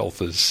allied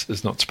health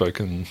is not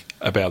spoken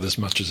about as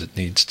much as it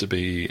needs to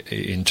be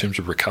in terms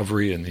of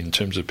recovery and in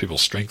terms of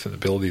people's strength and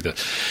ability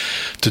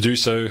to do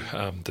so.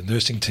 The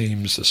nursing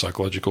teams, the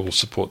psychological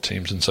support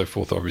teams and so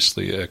forth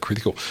obviously are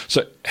critical.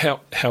 So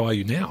how are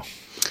you now,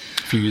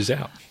 a few years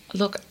out?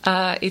 Look,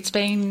 it's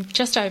been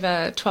just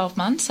over 12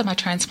 months, so my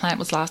transplant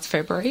was last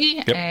February.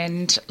 Yep.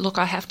 And look,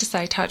 I have to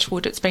say, touch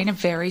wood, it's been a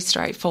very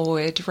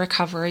straightforward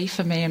recovery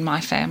for me and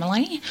my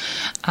family.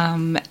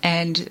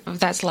 And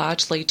that's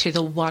largely to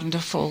the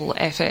wonderful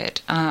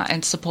effort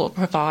and support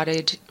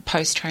provided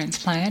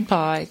post-transplant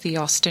by the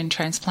Austin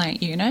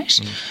Transplant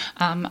Unit.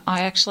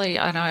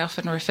 I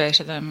often refer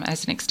to them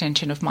as an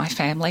extension of my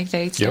family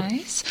these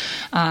days,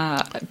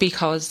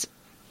 because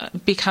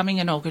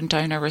becoming an organ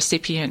donor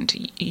recipient,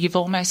 you've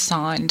almost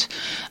signed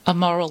a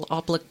moral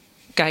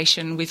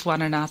obligation with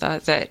one another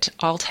that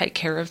I'll take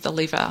care of the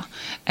liver,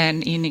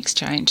 and in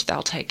exchange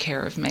they'll take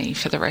care of me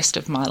for the rest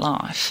of my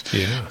life.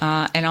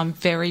 And I'm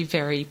very,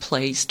 very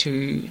pleased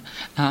to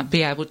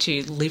be able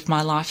to live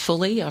my life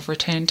fully. I've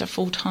returned to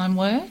full-time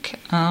work,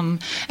 and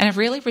I've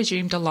really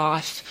resumed a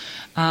life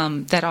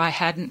that I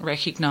hadn't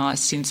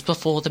recognised since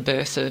before the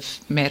birth of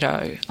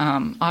Meadow.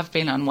 I've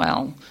been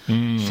unwell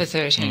for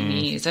 13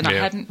 years, and I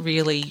hadn't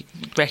really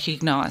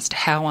recognised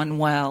how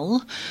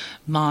unwell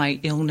my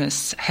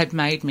illness had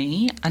made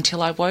me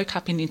until I woke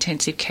up in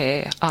intensive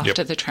care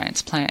after the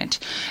transplant.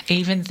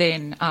 Even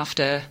then,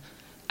 after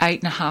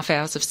 8.5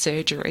 hours of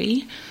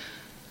surgery,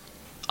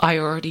 I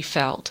already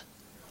felt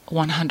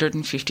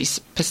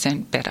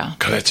 150% better.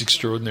 God, that's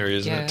extraordinary,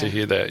 isn't it, to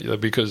hear that?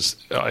 Because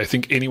I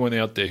think anyone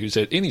out there who's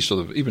had any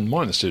sort of even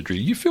minor surgery,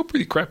 you feel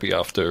pretty crappy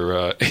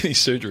after any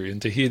surgery,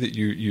 and to hear that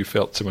you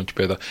felt so much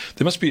better,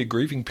 there must be a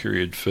grieving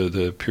period for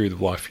the period of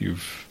life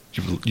you've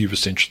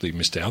essentially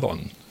missed out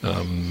on.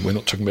 We're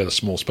not talking about a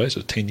small space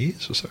of 10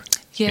 years or so.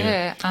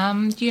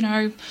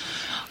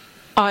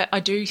 I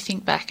do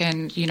think back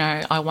and,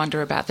 I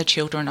wonder about the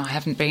children I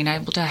haven't been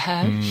able to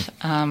have,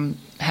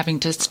 having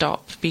to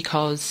stop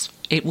because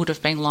it would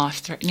have been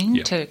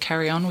life-threatening to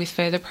carry on with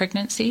further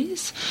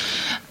pregnancies.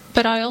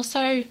 But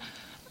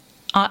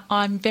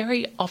I'm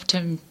very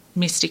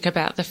optimistic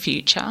about the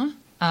future.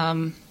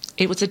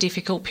 It was a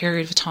difficult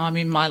period of time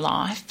in my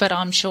life, but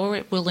I'm sure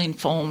it will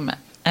inform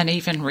an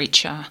even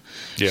richer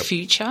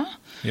future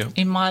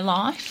in my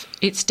life.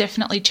 It's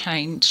definitely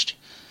changed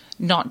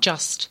not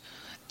just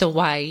the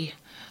way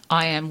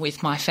I am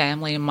with my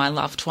family and my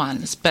loved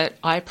ones, but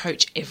I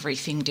approach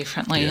everything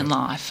differently in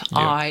life.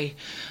 I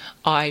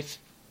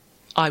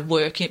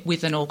work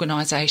with an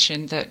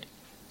organisation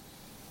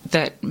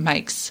that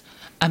makes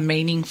a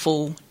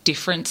meaningful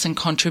difference and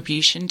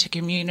contribution to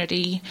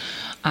community.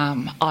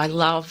 I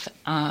love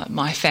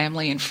my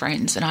family and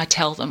friends, and I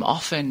tell them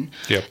often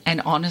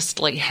and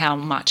honestly how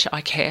much I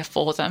care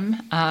for them.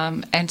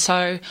 And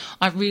so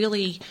I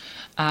really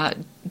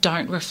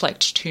don't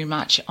reflect too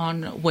much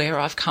on where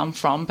I've come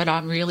from, but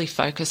I'm really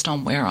focused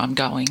on where I'm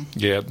going.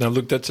 Yeah. Now,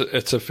 look,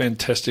 it's a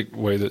fantastic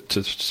way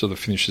to sort of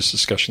finish this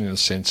discussion in a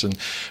sense. And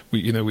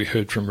we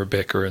heard from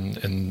Rebecca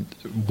and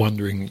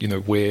wondering,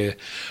 where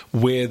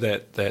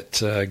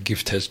that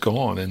gift has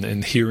gone,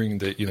 and hearing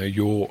that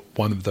you're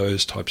one of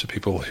those types of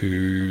people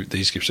who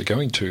these gifts are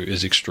going to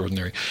is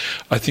extraordinary.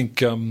 I think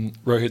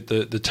Rohit,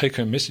 the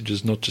take-home message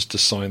is not just to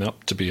sign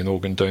up to be an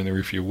organ donor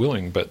if you're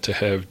willing, but to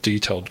have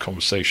detailed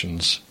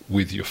conversations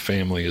with your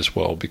family as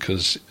well,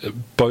 because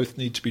both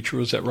need to be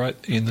true. Is that right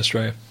in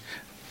Australia?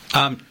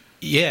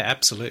 Yeah,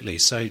 absolutely.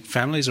 So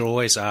families are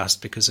always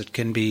asked, because it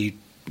can be,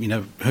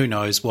 who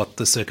knows what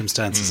the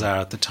circumstances are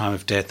at the time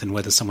of death and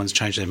whether someone's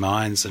changed their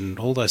minds and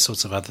all those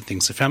sorts of other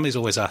things. So families are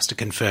always asked to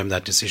confirm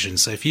that decision.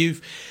 So if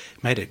you've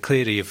made it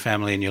clear to your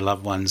family and your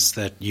loved ones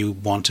that you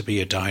want to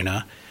be a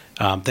donor,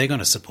 they're going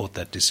to support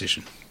that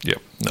decision. Yeah,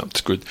 no,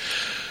 it's good.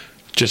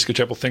 Jessica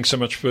Chappell, thanks so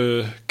much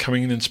for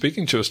coming in and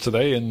speaking to us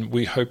today, and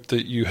we hope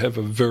that you have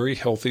a very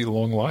healthy,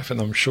 long life,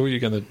 and I'm sure you're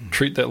going to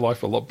treat that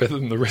life a lot better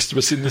than the rest of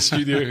us in the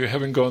studio who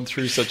haven't gone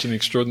through such an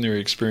extraordinary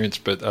experience.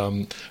 But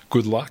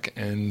good luck,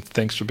 and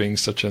thanks for being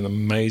such an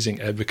amazing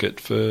advocate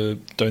for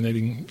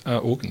donating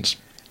organs.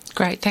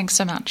 Great, thanks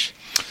so much.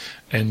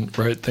 And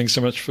Rohit, thanks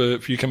so much for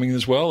you coming in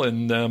as well.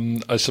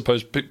 And I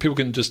suppose people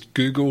can just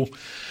Google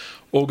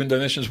organ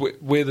donations.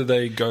 Where do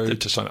they go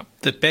to sign up?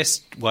 The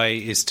best way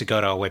is to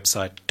go to our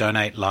website,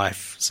 Donate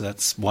Life. So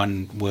that's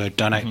one word,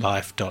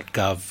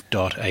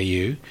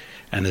 donatelife.gov.au.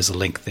 And there's a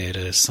link there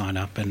to sign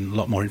up, and a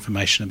lot more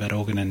information about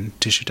organ and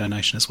tissue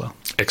donation as well.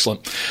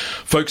 Excellent.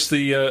 Folks,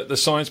 the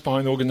science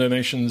behind organ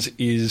donations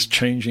is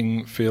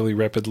changing fairly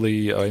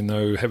rapidly. I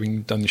know,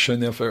 having done the show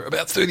now for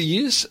about 30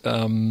 years,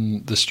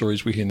 the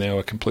stories we hear now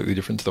are completely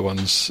different to the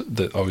ones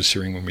that I was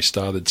hearing when we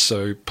started.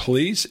 So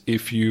please,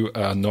 if you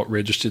are not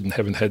registered and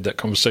haven't had that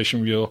conversation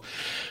with your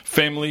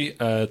family,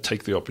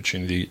 take the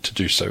opportunity to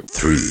do so.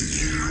 3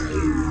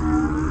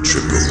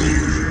 triple.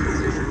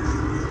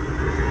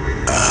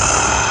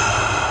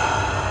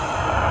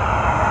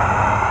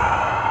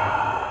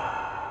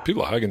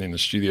 People are hugging in the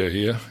studio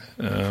here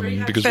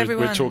because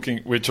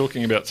we're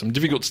talking about some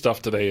difficult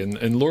stuff today.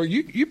 And Laura,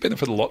 you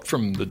benefit a lot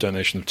from the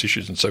donation of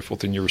tissues and so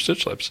forth in your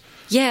research labs.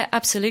 Yeah,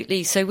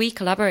 absolutely. So we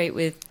collaborate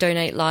with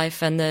Donate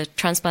Life and the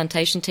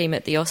transplantation team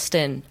at the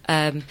Austin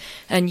and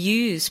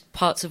use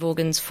parts of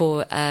organs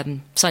for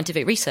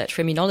scientific research,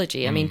 for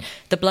immunology. I mean,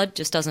 the blood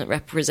just doesn't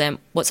represent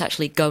what's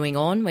actually going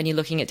on when you're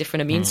looking at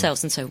different immune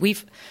cells. And so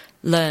we've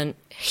learn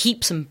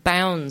heaps and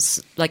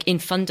bounds, like in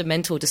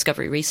fundamental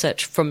discovery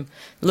research from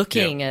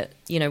looking at,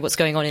 what's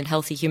going on in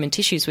healthy human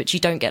tissues, which you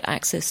don't get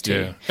access to.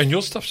 Yeah, and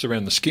your stuff's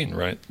around the skin,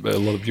 right? A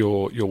lot of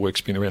your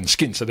work's been around the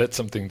skin, so that's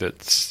something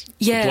that's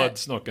the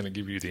blood's not going to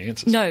give you the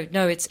answers.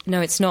 No,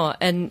 it's not.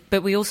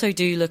 But we also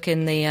do look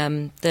in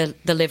the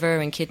liver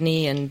and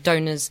kidney and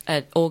donors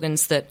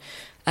organs that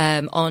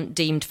aren't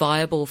deemed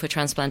viable for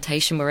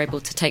transplantation. We're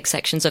able to take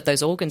sections of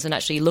those organs and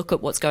actually look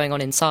at what's going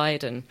on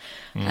inside. And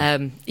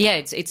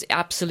it's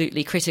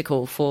absolutely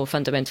critical for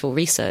fundamental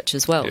research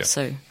as well. Yeah.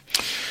 So.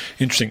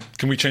 Interesting.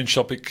 Can we change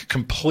topic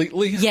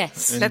completely?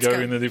 Yes. And Let's go go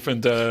in a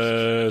different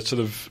sort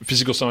of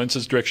physical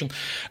sciences direction?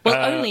 Well,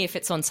 only if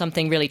it's on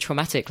something really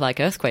traumatic like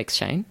earthquakes,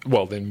 Shane.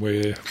 Well, then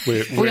we're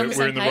in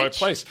the right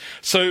place.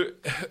 So,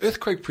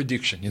 earthquake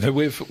prediction.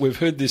 We've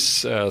heard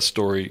this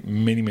story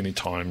many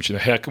times.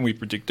 How can we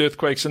predict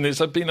earthquakes? And there's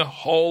been a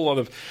whole lot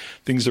of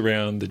things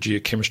around the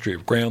geochemistry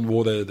of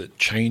groundwater that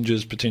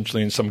changes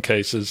potentially in some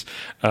cases,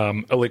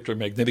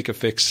 electromagnetic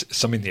effects,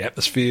 some in the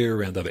atmosphere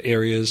around other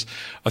areas.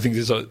 I think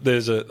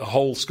there's a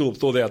whole school of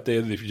thought out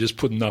there that if you just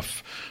put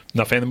enough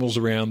animals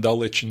around, they'll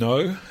let you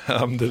know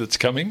that it's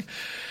coming.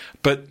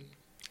 But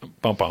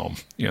none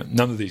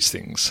of these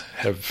things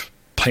have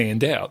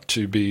panned out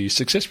to be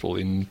successful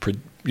in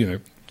predicting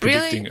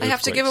Really? I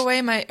have to give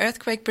away my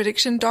earthquake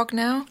prediction dog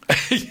now?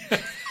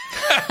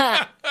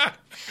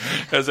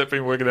 How's that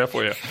been working out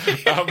for you?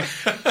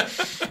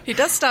 He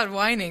does start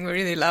whining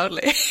really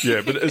loudly.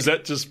 Yeah, but is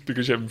that just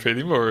because you haven't fed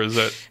him, or is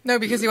that... No,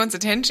 because he wants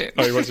attention.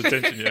 Oh, he wants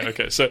attention, yeah,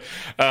 okay. So,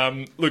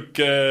 look,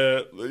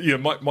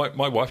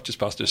 my wife just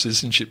passed her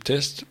citizenship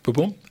test,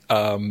 boom,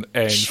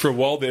 and for a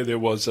while there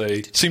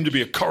seemed to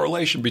be a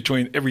correlation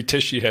between every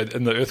test she had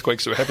and the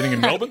earthquakes that were happening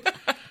in Melbourne.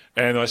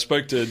 And I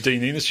spoke to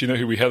Dean Enos,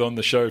 who we had on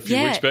the show a few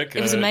weeks back.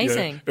 It was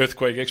amazing.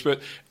 Earthquake expert.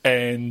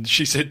 And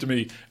she said to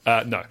me,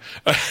 no.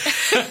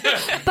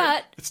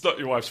 But it's not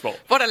your wife's fault.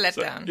 What a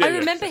letdown. I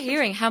remember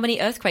hearing how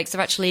many earthquakes there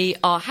actually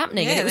are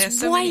happening. Yeah, and it there's was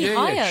so way many.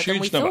 higher than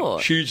we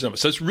thought. Huge number.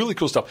 So it's really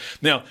cool stuff.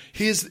 Now,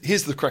 here's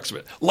the crux of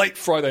it. Late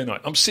Friday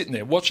night, I'm sitting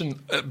there watching...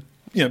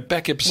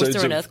 back episodes Was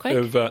there an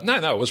earthquake? No,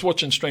 I was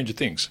watching Stranger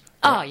Things.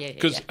 Oh, yeah.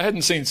 Because I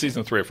hadn't seen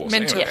season 3 or 4.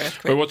 Mental so anyway,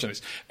 earthquake. we're watching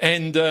this.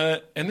 And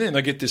then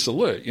I get this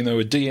alert, a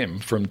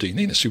DM from Dean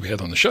Enos, who we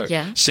had on the show,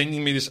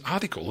 sending me this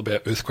article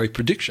about earthquake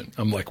prediction.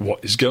 I'm like,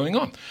 what is going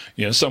on?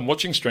 So I'm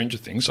watching Stranger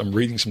Things. I'm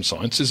reading some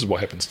science. This is what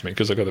happens to me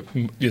because I got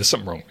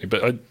something wrong with me,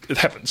 but it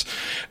happens.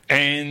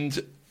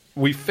 And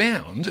we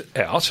found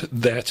out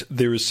that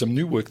there is some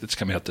new work that's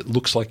come out that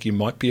looks like you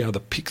might be able to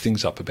pick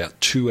things up about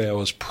 2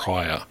 hours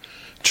prior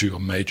to a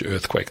major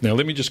earthquake. Now,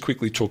 let me just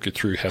quickly talk you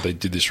through how they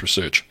did this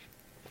research.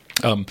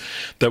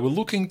 They were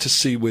looking to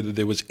see whether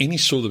there was any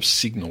sort of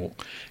signal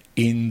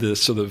in the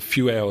sort of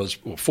few hours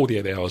or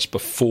 48 hours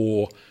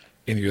before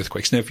any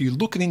earthquakes. Now, if you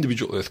look at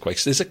individual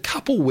earthquakes, there's a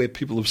couple where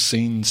people have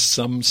seen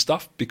some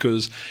stuff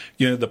because,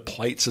 the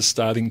plates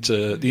are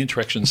the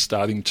interaction's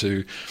starting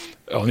to,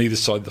 on either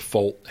side of the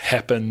fault,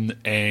 happen,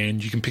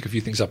 and you can pick a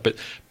few things up, but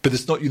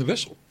it's not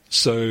universal.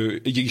 So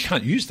you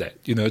can't use that.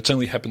 It's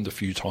only happened a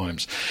few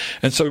times.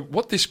 And so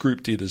what this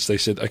group did is they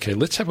said, okay,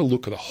 let's have a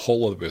look at a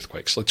whole lot of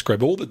earthquakes. Let's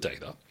grab all the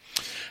data.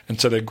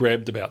 And so they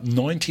grabbed about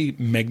 90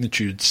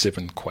 magnitude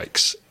 7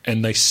 quakes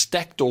and they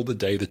stacked all the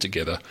data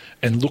together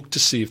and looked to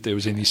see if there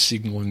was any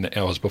signal in the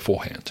hours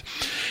beforehand.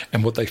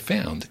 And what they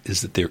found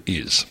is that there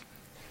is.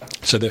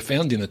 So they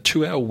found in a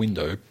 2-hour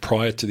window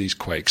prior to these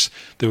quakes,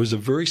 there was a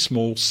very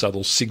small,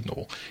 subtle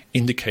signal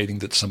indicating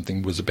that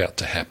something was about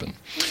to happen.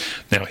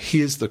 Now,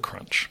 here's the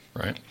crunch,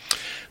 right?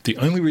 The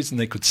only reason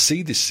they could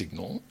see this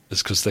signal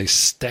is because they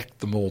stacked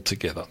them all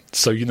together.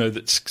 So,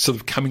 that's sort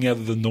of coming out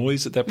of the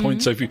noise at that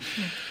point. Mm-hmm. So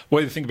the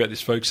way to think about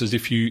this, folks, is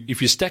if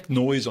you stack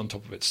noise on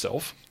top of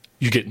itself,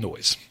 you get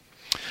noise.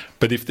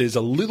 But if there's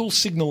a little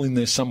signal in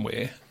there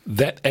somewhere,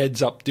 that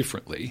adds up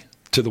differently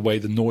to the way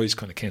the noise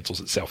kind of cancels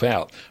itself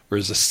out,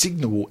 whereas the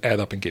signal will add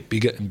up and get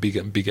bigger and bigger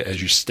and bigger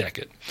as you stack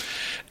it.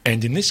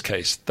 And in this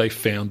case, they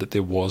found that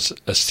there was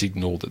a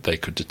signal that they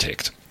could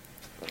detect.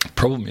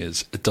 Problem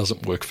is, it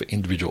doesn't work for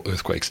individual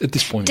earthquakes at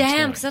this point in time.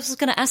 Damn, because I was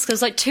going to ask, it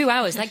was like 2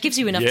 hours. That gives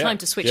you enough time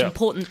to switch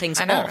important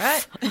things I know, off.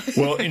 Right?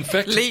 Well, in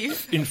fact, Leave.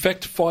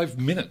 5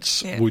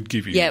 minutes would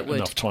give you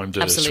enough time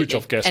to switch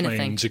off gas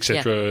mains,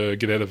 etc.,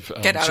 get out of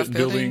certain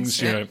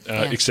buildings,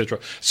 etc.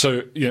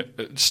 So,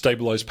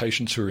 stabilise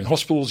patients who are in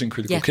hospitals, in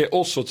critical care,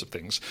 all sorts of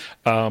things.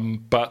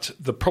 But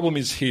the problem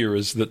is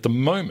at the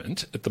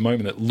moment,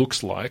 it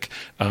looks like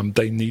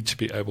they need to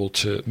be able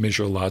to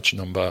measure a large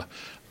number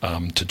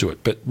to do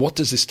it. But what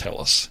does this tell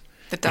us?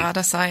 The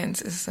data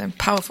science is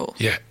powerful.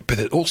 Yeah, but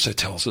it also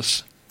tells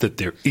us that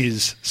there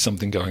is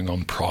something going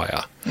on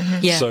prior. Mm-hmm.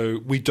 Yeah. So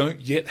we don't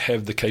yet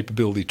have the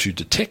capability to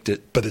detect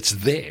it, but it's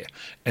there.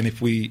 And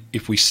if we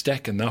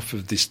stack enough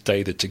of this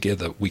data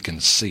together, we can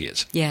see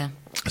it. Yeah.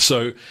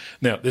 So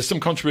now there's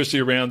some controversy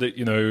around it.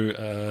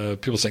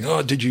 People saying,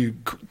 "Oh, did you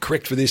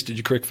correct for this? Did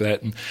you correct for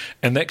that?"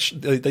 And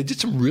actually, they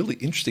did some really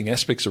interesting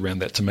aspects around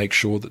that to make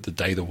sure that the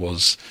data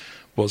was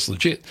was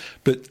legit.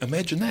 But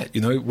imagine that,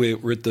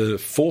 we're at the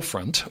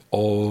forefront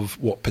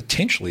of what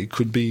potentially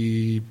could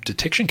be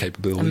detection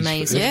capabilities.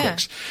 Amazing. For Yeah,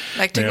 earthquakes.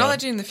 like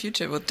technology in the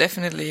future will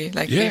definitely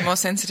be more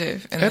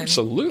sensitive, and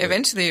Absolutely. then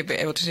eventually you'll be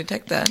able to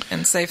detect that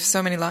and save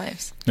so many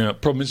lives. Now,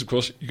 problem is, of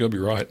course, you got to be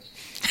right.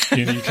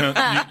 You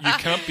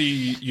can't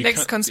be.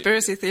 Next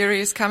conspiracy theory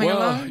is coming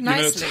along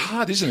nicely. It's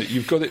hard, isn't it?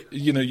 You've got to,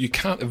 you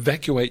can't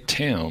evacuate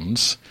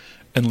towns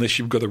unless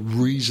you've got a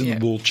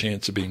reasonable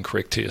chance of being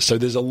correct here. So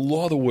there's a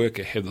lot of work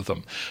ahead of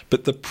them.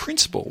 But the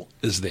principle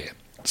is there.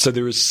 So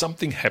there is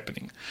something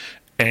happening.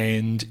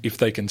 And if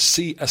they can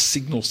see a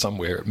signal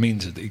somewhere, it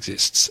means it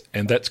exists.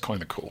 And that's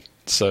kind of cool.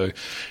 So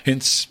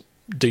hence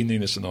Dean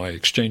Ninnis and I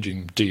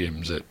exchanging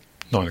DMs at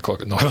 9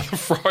 o'clock at night on a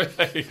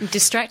Friday.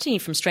 Distracting you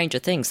from Stranger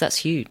Things, that's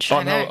huge.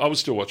 Oh, no, I was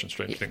still watching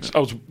Stranger Things. I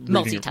was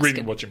watching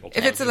multitasking.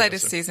 If it's the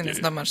latest season,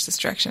 it's not much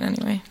distraction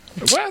anyway.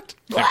 What?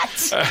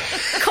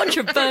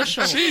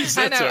 Controversial. Jeez,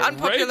 I that's know,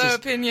 outrageous. unpopular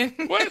opinion.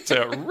 That's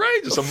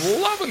outrageous.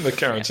 I'm loving the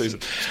current season.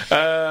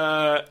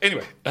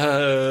 Anyway,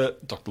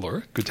 Dr.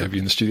 Laura, good to have you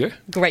in the studio.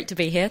 Great to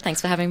be here.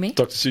 Thanks for having me.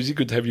 Dr. Susie,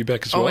 good to have you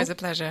back as well. Always a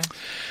pleasure.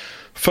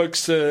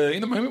 Folks,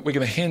 in a moment we're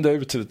going to hand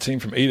over to the team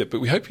from EDIT, but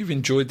we hope you've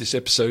enjoyed this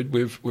episode.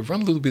 We've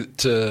run a little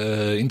bit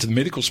into the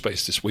medical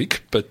space this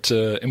week, but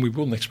and we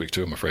will next week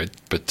too, I'm afraid.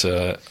 But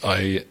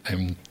I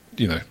am,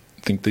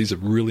 think these are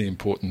really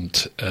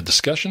important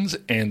discussions,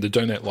 and the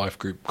Donate Life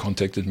group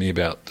contacted me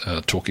about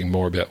talking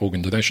more about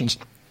organ donations.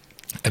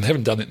 And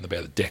haven't done it in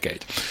about a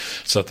decade.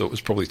 So I thought it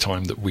was probably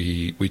time that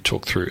we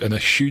talk through. And a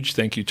huge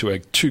thank you to our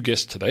two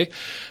guests today,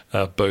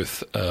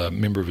 both a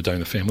member of a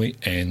donor family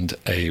and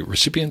a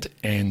recipient.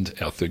 And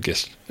our third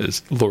guest,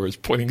 is Laura's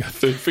pointing a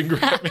third finger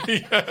at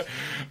me,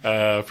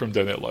 from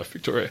Donate Life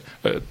Victoria,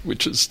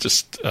 which is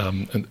just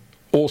an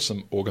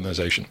awesome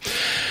organisation.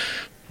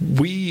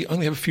 We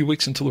only have a few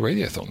weeks until the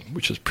Radiothon,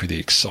 which is pretty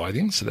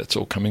exciting. So that's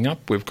all coming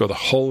up. We've got a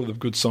whole lot of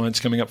good science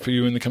coming up for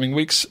you in the coming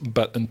weeks.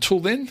 But until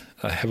then,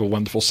 have a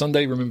wonderful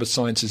Sunday. Remember,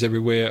 science is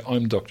everywhere.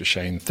 I'm Dr.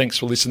 Shane. Thanks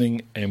for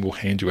listening, and we'll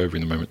hand you over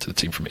in a moment to the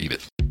team from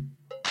EBIT.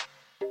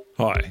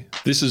 Hi,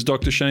 this is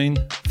Dr. Shane.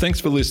 Thanks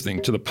for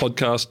listening to the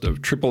podcast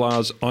of Triple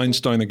R's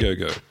Einstein A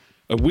Go-Go,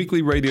 a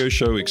weekly radio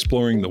show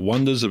exploring the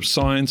wonders of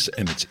science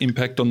and its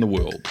impact on the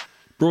world.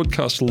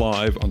 Broadcast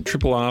live on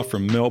Triple R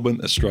from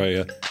Melbourne,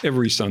 Australia,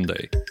 every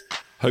Sunday.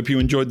 Hope you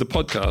enjoyed the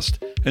podcast,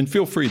 and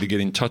feel free to get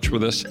in touch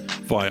with us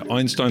via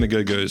Einstein A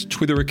Go-Go's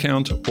Twitter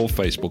account or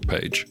Facebook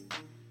page.